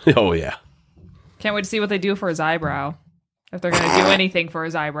Sanji. Oh yeah. Can't wait to see what they do for his eyebrow. If they're going to do anything for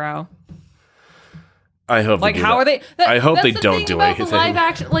his eyebrow. I hope. Like, they do how that. are they? I hope that's they the don't thing do about the anything. live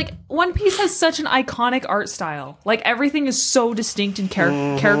action. Like, One Piece has such an iconic art style. Like, everything is so distinct and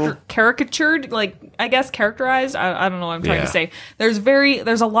caricatured. Like, I guess characterized. I don't know what I'm trying Yeah. to say.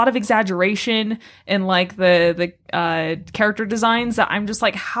 There's a lot of exaggeration in like the character designs that I'm just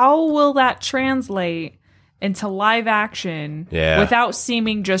like, how will that translate into live action without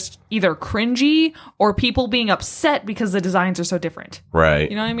seeming just either cringy or people being upset because the designs are so different? Right.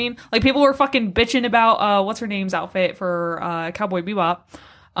 You know what I mean? Like, people were fucking bitching about what's her name's outfit for Cowboy Bebop.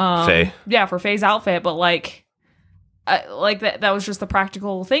 Faye. Yeah, for Faye's outfit, but like that was just the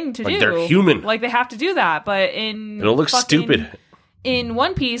practical thing to Like, do. they're human. Like, they have to do that. But It'll look fucking- stupid. In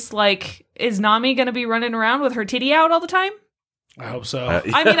One Piece, like, is Nami gonna be running around with her titty out all the time? I hope so.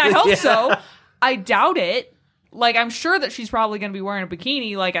 I mean, I hope Yeah. so. I doubt it. Like, I'm sure that she's probably going to be wearing a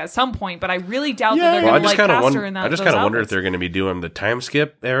bikini, like, at some point, but I really doubt that they're Well, I going to, just like, kind of cast her in that. I just those kind of wonder if outfits. they're going to be doing the time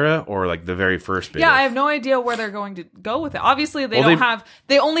skip era or like the very first bit. Yeah, of- I have no idea where they're going to go with it. Obviously, they Well, don't they- have.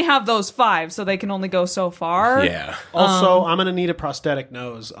 They only have those 5, so they can only go so far. Yeah. Also, I'm gonna need a prosthetic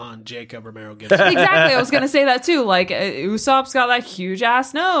nose on Jacob Romero Gibson. Exactly. I was gonna say that too. Like, Usopp's got that huge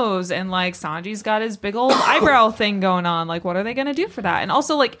ass nose, and like Sanji's got his big old eyebrow thing going on. Like, what are they gonna do for that? And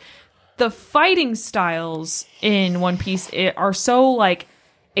also, like, the fighting styles in One Piece are so like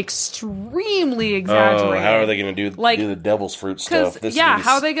extremely exaggerated. Oh, how are they going to do Like, the devil's fruit Because stuff?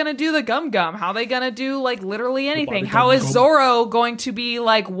 how are they gonna do the gum? How are they gonna do like literally anything? body How is gum. Zoro going to be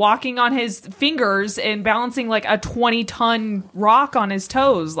like walking on his fingers and balancing like a 20-ton rock on his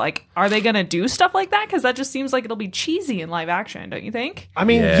toes? Like, are they gonna do stuff like that? Because that just seems like it'll be cheesy in live action, don't you think? I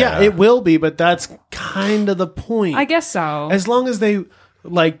mean, Yeah. yeah, it will be, but that's kind of the point. I guess so. As long as they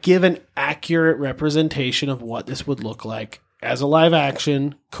like give an accurate representation of what this would look like as a live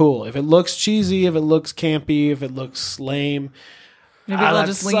action, cool. If it looks cheesy, if it looks campy, if it looks lame, Maybe they'll that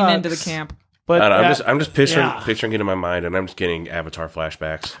just lean into the sucks. camp. But I don't know, I'm just yeah. picturing it in my mind, and I'm just getting Avatar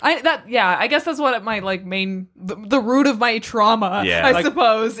flashbacks. I guess that's what my like main the root of my trauma. Yeah. I Like-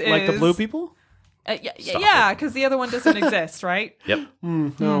 suppose is like the blue people. Yeah, because the other one doesn't exist, right? Yep.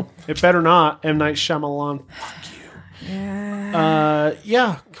 No, it better not. M. Night Shyamalan. Yeah.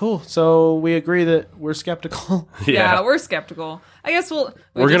 Yeah, cool. So we agree that we're skeptical. Yeah, we're skeptical. I guess We're just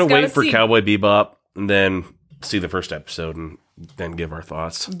gonna gotta wait for see. Cowboy Bebop and then see the first episode and then give our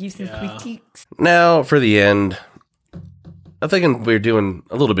thoughts. Give some critiques. Now for the end, I'm thinking we're doing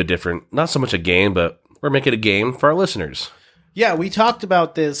a little bit different. Not so much a game, but we're making a game for our listeners. Yeah, we talked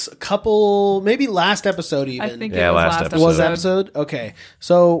about this a couple, maybe last episode even. I think Yeah, it was last last episode. episode. Was episode? Okay.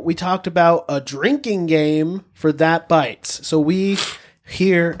 So we talked about a drinking game for That Bites. So we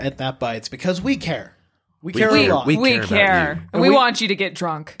here at That Bites, because we care. We care a lot. we We care about care. you. And we want you to get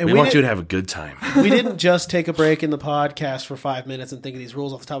drunk. and We want did- you to have a good time. we didn't just take a break in the podcast for 5 minutes and think of these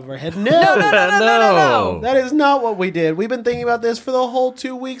rules off the top of our head. No, No. that is not what we did. We've been thinking about this for the whole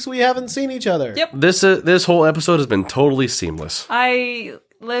 2 weeks we haven't seen each other. Yep. This whole episode has been totally seamless. I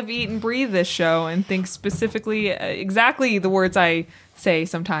live, eat, and breathe this show and think specifically exactly the words I say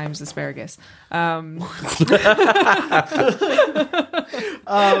sometimes, asparagus.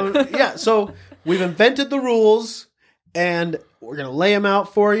 Yeah, so we've invented the rules and we're going to lay them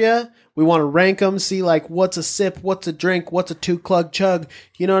out for you. We want to rank them, see like what's a sip, what's a drink, what's a 2-clug chug.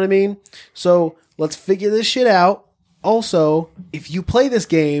 You know what I mean? So let's figure this shit out. Also, if you play this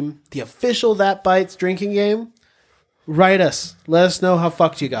game, the official That Bites drinking game, write us. Let us know how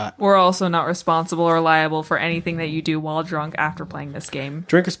fucked you got. We're also not responsible or liable for anything that you do while drunk after playing this game.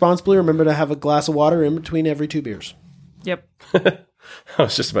 Drink responsibly. Remember to have a glass of water in between every 2 beers. Yep. I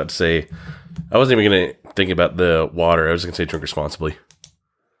was just about to say, I wasn't even going to think about the water. I was going to say drink responsibly.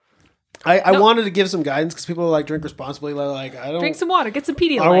 I wanted to give some guidance because people are like, drink responsibly. Like, I don't. Drink some water. Get some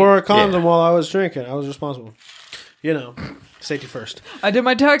Pedialyte. I wore a condom Yeah. while I was drinking. I was responsible. You know, safety first. I did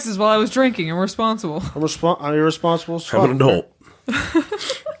my taxes while I was drinking. I'm responsible. I'm irresponsible. As I'm an fuck.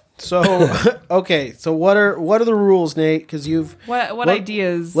 adult. So, okay. So what are the rules, Nate? Because you've What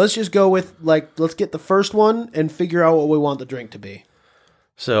ideas? Let's just go with let's get the first one and figure out what we want the drink to be.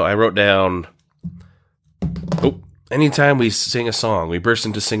 So I wrote down, anytime we sing a song, we burst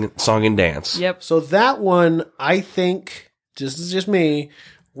into song and dance. Yep. So that one, I think, this is just me.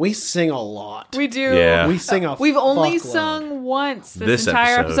 We sing a lot. We do. Yeah. We sing a. We've only fuckload. sung once This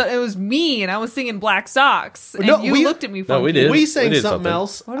entire episode. episode. It was me, and I was singing Black Socks, and No, you we- looked at me. No, funky. we did. We sang We did something something.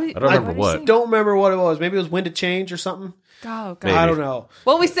 else. What did we, I don't remember did we what. sing? Don't remember what it was. Maybe it was Wind to Change or something. Oh God. Maybe. I don't know.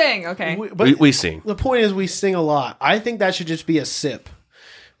 Well, we sang. Okay. But We sing. the point is, we sing a lot. I think that should just be a sip.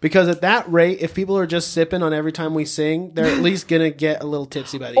 Because at that rate, if people are just sipping on every time we sing, they're at least going to get a little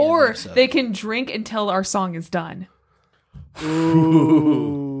tipsy by the end of the or episode. they can drink until our song is done.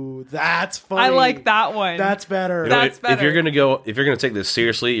 Ooh, that's funny. I like that one. That's better. You know, That's if better. you're gonna take this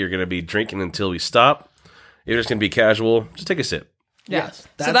seriously, you're gonna be drinking until we stop. If you're just gonna be casual, just take a sip. Yeah. Yes, So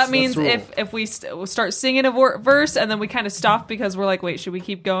that's that the means rule. if we start singing a verse and then we kind of stop because we're like, wait, should we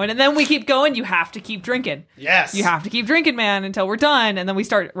keep going? And then we keep going. You have to keep drinking. Yes. You have to keep drinking, man, until we're done, and then we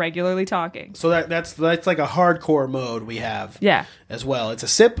start regularly talking. So that's like a hardcore mode we have. Yeah. As well. It's a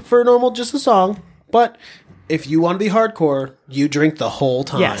sip for normal, just a song. But if you want to be hardcore, you drink the whole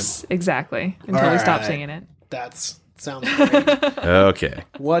time. Yes, exactly. Until we stop Alright. singing it. Sounds great. Okay.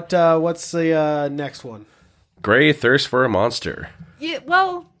 What's the next one? Gray thirst for a monster. Yeah.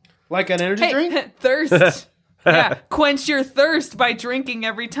 Well. Like an energy Hey, drink? thirst. Yeah, quench your thirst by drinking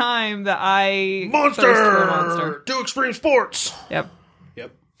every time that I thirst for a monster. Do extreme sports. Yep.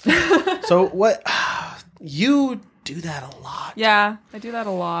 Yep. So what? You do that a lot. Yeah, I do that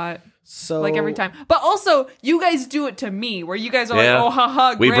a lot. So Like every time. But also, you guys do it to me, where you guys are Yeah. like, oh,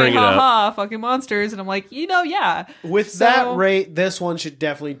 haha, We great, bring it up. haha, fucking monsters. And I'm like, yeah. with So- that rate, this one should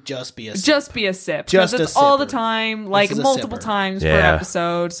definitely just be a sip. Just be a sip. Just Because it's a all the sipper. time, like is a multiple sipper. times per Yeah.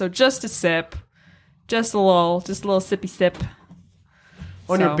 episode. So just a sip. Just a little sippy sip.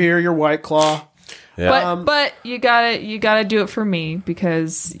 on So- your beer, your White Claw. Yeah. But you gotta do it for me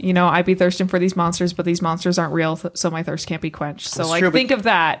because I be thirsting for these monsters, but these monsters aren't real, so my thirst can't be quenched. So That's true, but think of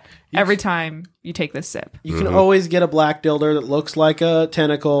that every time you take this sip. You can always get a black dildo that looks like a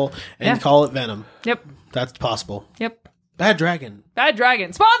tentacle and Yeah. call it Venom. Yep. That's possible. Yep. Bad Dragon. Bad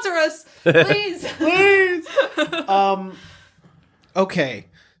Dragon, sponsor us, please. Please. Okay.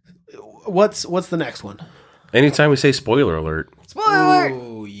 What's the next one? Anytime we say spoiler alert. Spoiler alert.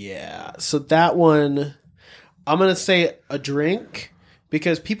 Oh yeah. So that one, I'm gonna say a drink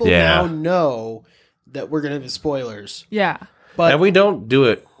because people Yeah. now know that we're gonna have spoilers. Yeah. But And we don't do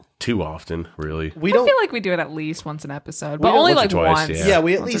it too often, really. We I don't. feel like we do it at least once an episode, We but do it only once or like twice, once. yeah. Yeah,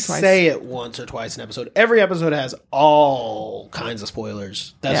 we at Once or least twice. say it once or twice an episode. Every episode has all kinds of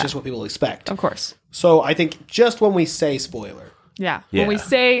spoilers. That's Yeah. just what people expect. Of course. So I think just when we say spoiler, Yeah. Yeah. When we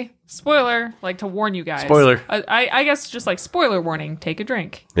say spoiler, like to warn you guys. Spoiler. I guess just like spoiler warning, take a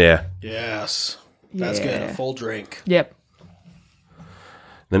drink. Yeah. yes, that's good. A Yeah. full drink. Yep.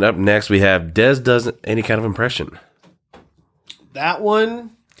 Then up next, we have Des does any kind of impression. That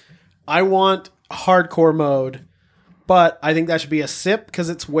one, I want hardcore mode, but I think that should be a sip because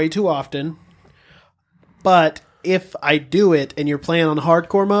it's way too often. But if I do it and you're playing on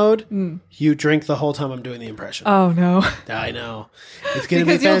hardcore mode, you drink the whole time I'm doing the impression. Oh no. I know. It's going to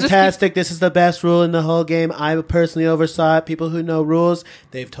be Because you'll just fantastic. This is the best rule in the whole game. I personally oversaw it. People who know rules,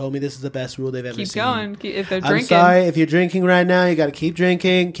 they've told me this is the best rule they've ever Keep seen. going. If they're I'm drinking. sorry. If you're drinking right now, you got to keep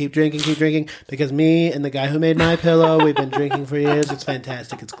drinking, keep drinking, keep drinking. Because me and the guy who made my pillow, we've been drinking for years. It's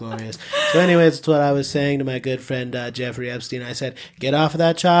fantastic. It's glorious. So anyways, it's what I was saying to my good friend Jeffrey Epstein. I said, get off of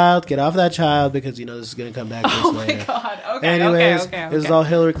that child, because you know this is going to come back to us Oh my later. god. Okay. Anyways, okay. this is all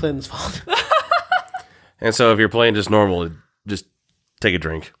Hillary Clinton's fault. And so if you're playing just normal, just take a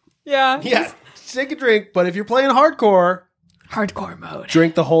drink. Yeah. Yeah, take a drink. But if you're playing hardcore, Hardcore mode.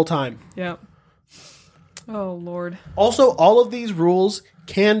 drink the whole time. Yep. Oh lord. Also, all of these rules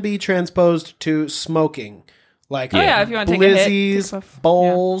can be transposed to smoking. Like, Oh yeah, if you want to take a hit, take blizzies, stuff.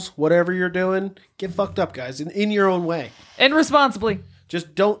 bowls, whatever you're doing, get fucked up, guys, in your own way. Yeah. And responsibly.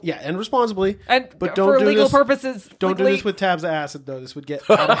 Just don't, and responsibly. And But don't for do legal this- purposes. Don't do legally- this with tabs of acid, though. This would get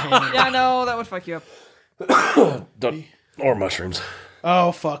out of hand. Yeah, no, that would fuck you up. Don't, or mushrooms.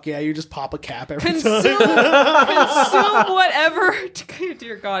 Oh, fuck yeah. You just pop a cap every Consume, time. consume whatever.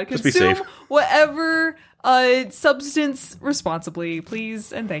 Dear God, Just be consume safe. whatever substance responsibly,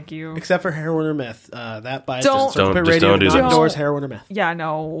 please and thank you. Except for heroin or meth. That by Don't- Serpent Just Radio don't do does not those. endorse heroin or meth. Yeah,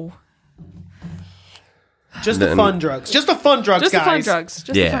 no. Just the Then- fun drugs. Just the fun drugs, Just guys. the fun drugs.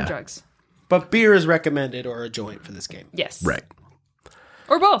 Just the Yeah. fun drugs. But beer is recommended or a joint for this game. Yes. Right.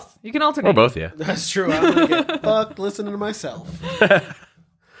 Or both. You can alternate. Or both, yeah. That's true. I'm going to get fucked listening to myself.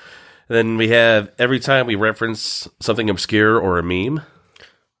 Then we have every time we reference something obscure or a meme.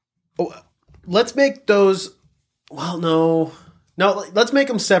 Let's make those. Well, no. Let's make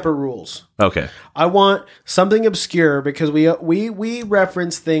them separate rules. Okay. I want something obscure because we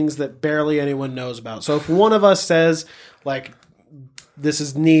reference things that barely anyone knows about. So if one of us says, like, this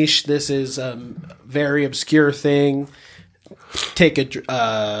is niche, this is very obscure thing, take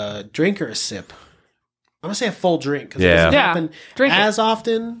a drink or a sip. I'm going to say a full drink because it Yeah. doesn't Yeah. happen Drink it. as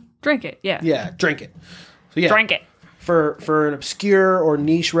often. Drink it. Yeah. Yeah, drink it. So yeah, Drink it. for an obscure or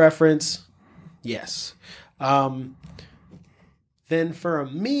niche reference, yes. Then for a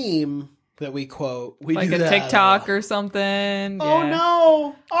meme that we quote, we Like do a that TikTok or something. Oh Yeah.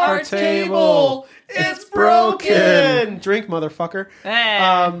 no! Our Our table, it's broken. Drink, motherfucker.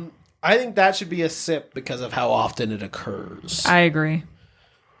 Eh. I think that should be a sip because of how often it occurs. I agree.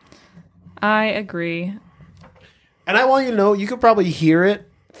 And I want you to know, you could probably hear it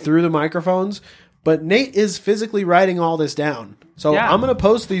through the microphones, but Nate is physically writing all this down. So Yeah. I'm going to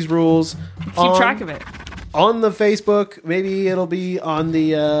post these rules. Keep track of it. On the Facebook. Maybe it'll be on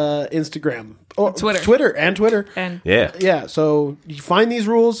the Instagram. Or Twitter. Twitter. And Yeah. Yeah, so you find these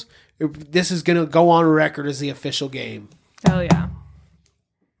rules. This is going to go on record as the official game. hell yeah.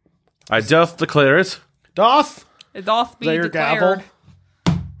 I doth declare it. Doth, It doth is be that your declared.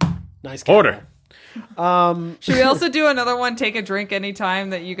 gavel? Nice gavel. Order. Should we also do another one? Take a drink anytime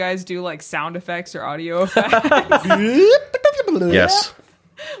that you guys do like sound effects or audio effects Yes.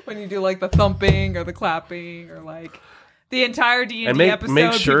 when you do like the thumping or the clapping or like the entire D&D And make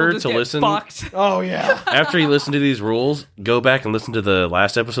episode. sure people just to get listen- Fucked. Oh, yeah. After you listen to these rules, go back and listen to the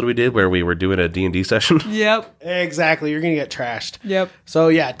last episode we did where we were doing a D&D session. Yep. Exactly. You're going to get trashed. Yep. So,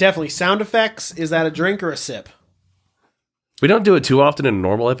 yeah, definitely. Sound effects. Is that a drink or a sip? We don't do it too often in a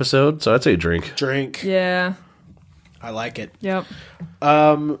normal episode, so I'd say drink. Drink. Yeah. I like it. Yep.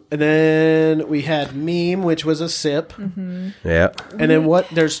 And then we had meme, which was a sip. Yeah. And then what?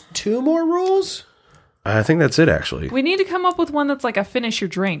 There's two more rules? I think that's it, actually. We need to come up with one that's like a finish your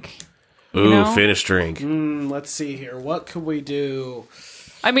drink. Ooh, know? finish drink. Let's see here. What could we do?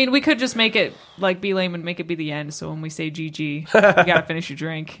 I mean, we could just make it like be lame and make it be the end. So when we say GG, you gotta finish your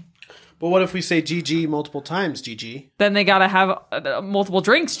drink. But what if we say GG multiple times, GG? Then they gotta have multiple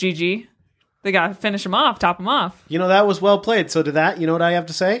drinks. GG. They gotta finish them off, top them off. You know, that was well played. So to that, you know what I have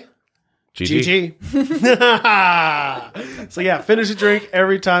to say? GG. GG. So yeah, finish a drink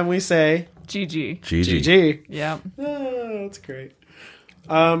every time we say GG. GG. GG. Yeah. Oh, that's great.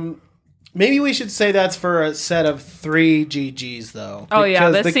 Maybe we should say that's for a set of 3 GGs, though. Oh, yeah,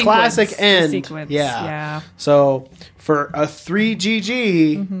 Because the the sequence, classic the end. sequence, Yeah. yeah. So for a 3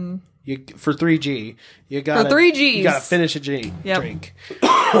 GG, for 3G, you got 3 Gs. You got to finish a Yep. drink.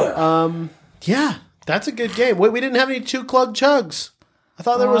 Yeah, that's a good game. Wait, we didn't have any 2 Clug Chugs. I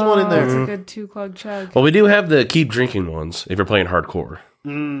thought there was one in there. That's a good 2 Clug Chug. Well, we do have the keep drinking ones if you're playing hardcore.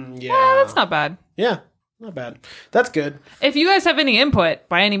 Yeah, That's not bad. yeah, not bad. That's good. If you guys have any input,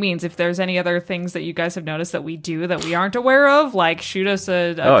 by any means, if there's any other things that you guys have noticed that we do that we aren't aware of, like shoot us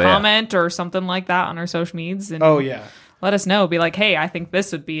a comment or something like that on our social medias. And Oh yeah. let us know. Be like, hey, I think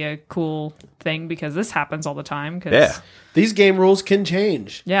this would be a cool thing because this happens all the time. Cause, Yeah. These game rules can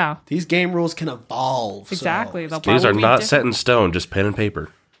change. Yeah. These game rules can evolve. so- Exactly. They'll These are probably be not different. set in stone, just pen and paper.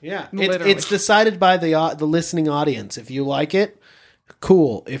 Yeah, Literally. it's decided by the listening audience. If you like it,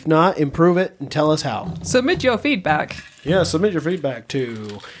 cool. If not, improve it and tell us how. Submit your feedback. Yeah, submit your feedback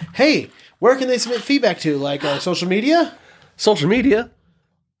to. Hey, where can they submit feedback to? Like social media? Social media.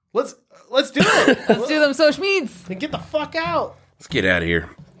 Let's do it. Let's do them social medias. And get the fuck out. Let's get out of here.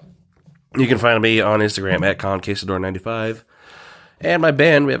 You can find me on Instagram at conquistador95. And my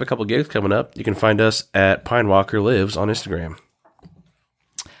band, we have a couple gigs coming up. You can find us at Pinewalker Lives on Instagram.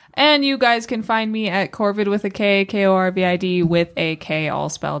 And you guys can find me at Corvid with a K, Korvid with a K, all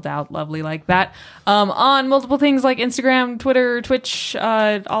spelled out, lovely like that. On multiple things like Instagram, Twitter, Twitch,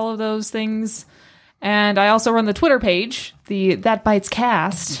 all of those things. And I also run the Twitter page, the That Bites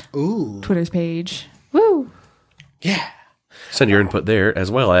Cast. Ooh. Twitter's page. Woo! Yeah. Send your input there,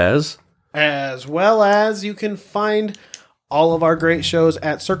 as well as you can find all of our great shows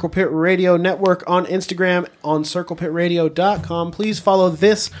at Circle Pit Radio Network on Instagram, on circlepitradio.com. Please follow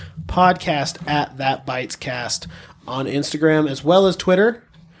this podcast at That Bites Cast on Instagram as well as Twitter.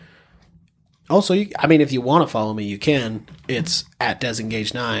 Also, if you want to follow me, you can. It's at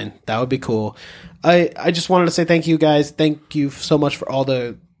Desengage9. That would be cool. I just wanted to say thank you guys. Thank you so much for all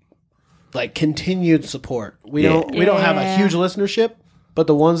the continued support. We don't have a huge listenership, but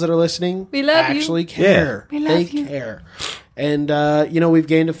the ones that are listening We love you. actually care. We love They you. care. And we've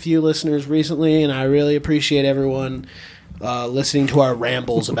gained a few listeners recently, and I really appreciate everyone listening to our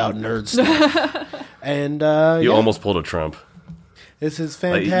rambles about nerd stuff. And you almost pulled a Trump. this is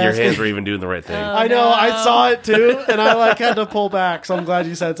Like, fantastic. your hands were even doing the right thing. I know, I saw it too, and I had to pull back. So I'm glad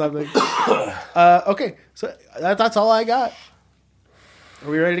you said something. Okay, so that's all I got. Are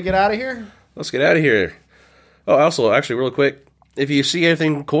we ready to get out of here? Let's get out of here. Oh, also, actually, real quick, if you see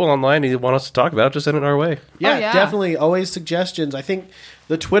anything cool online and you want us to talk about, just send it our way. Yeah, yeah. definitely. Always suggestions. I think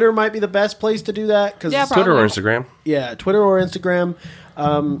the Twitter might be the best place to do that because Yeah, Twitter or Probably. Instagram. yeah, Twitter or Instagram.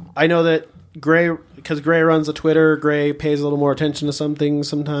 I know that Gray, because Gray runs the Twitter, Gray pays a little more attention to some things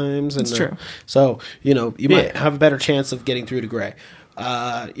sometimes. And, It's true. So you might have a better chance of getting through to Gray.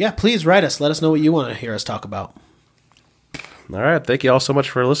 Please write us. Let us know what you want to hear us talk about. All right. Thank you all so much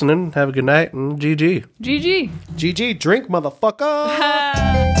for listening. Have a good night and GG. GG. GG, drink, motherfucker.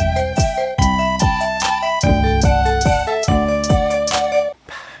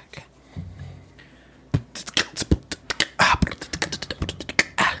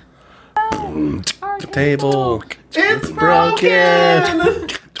 Table. It's broken.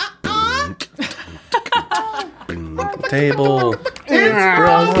 Table. It's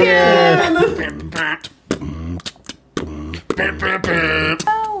broken.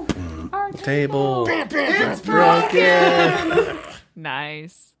 Table. It's broken.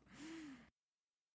 Nice.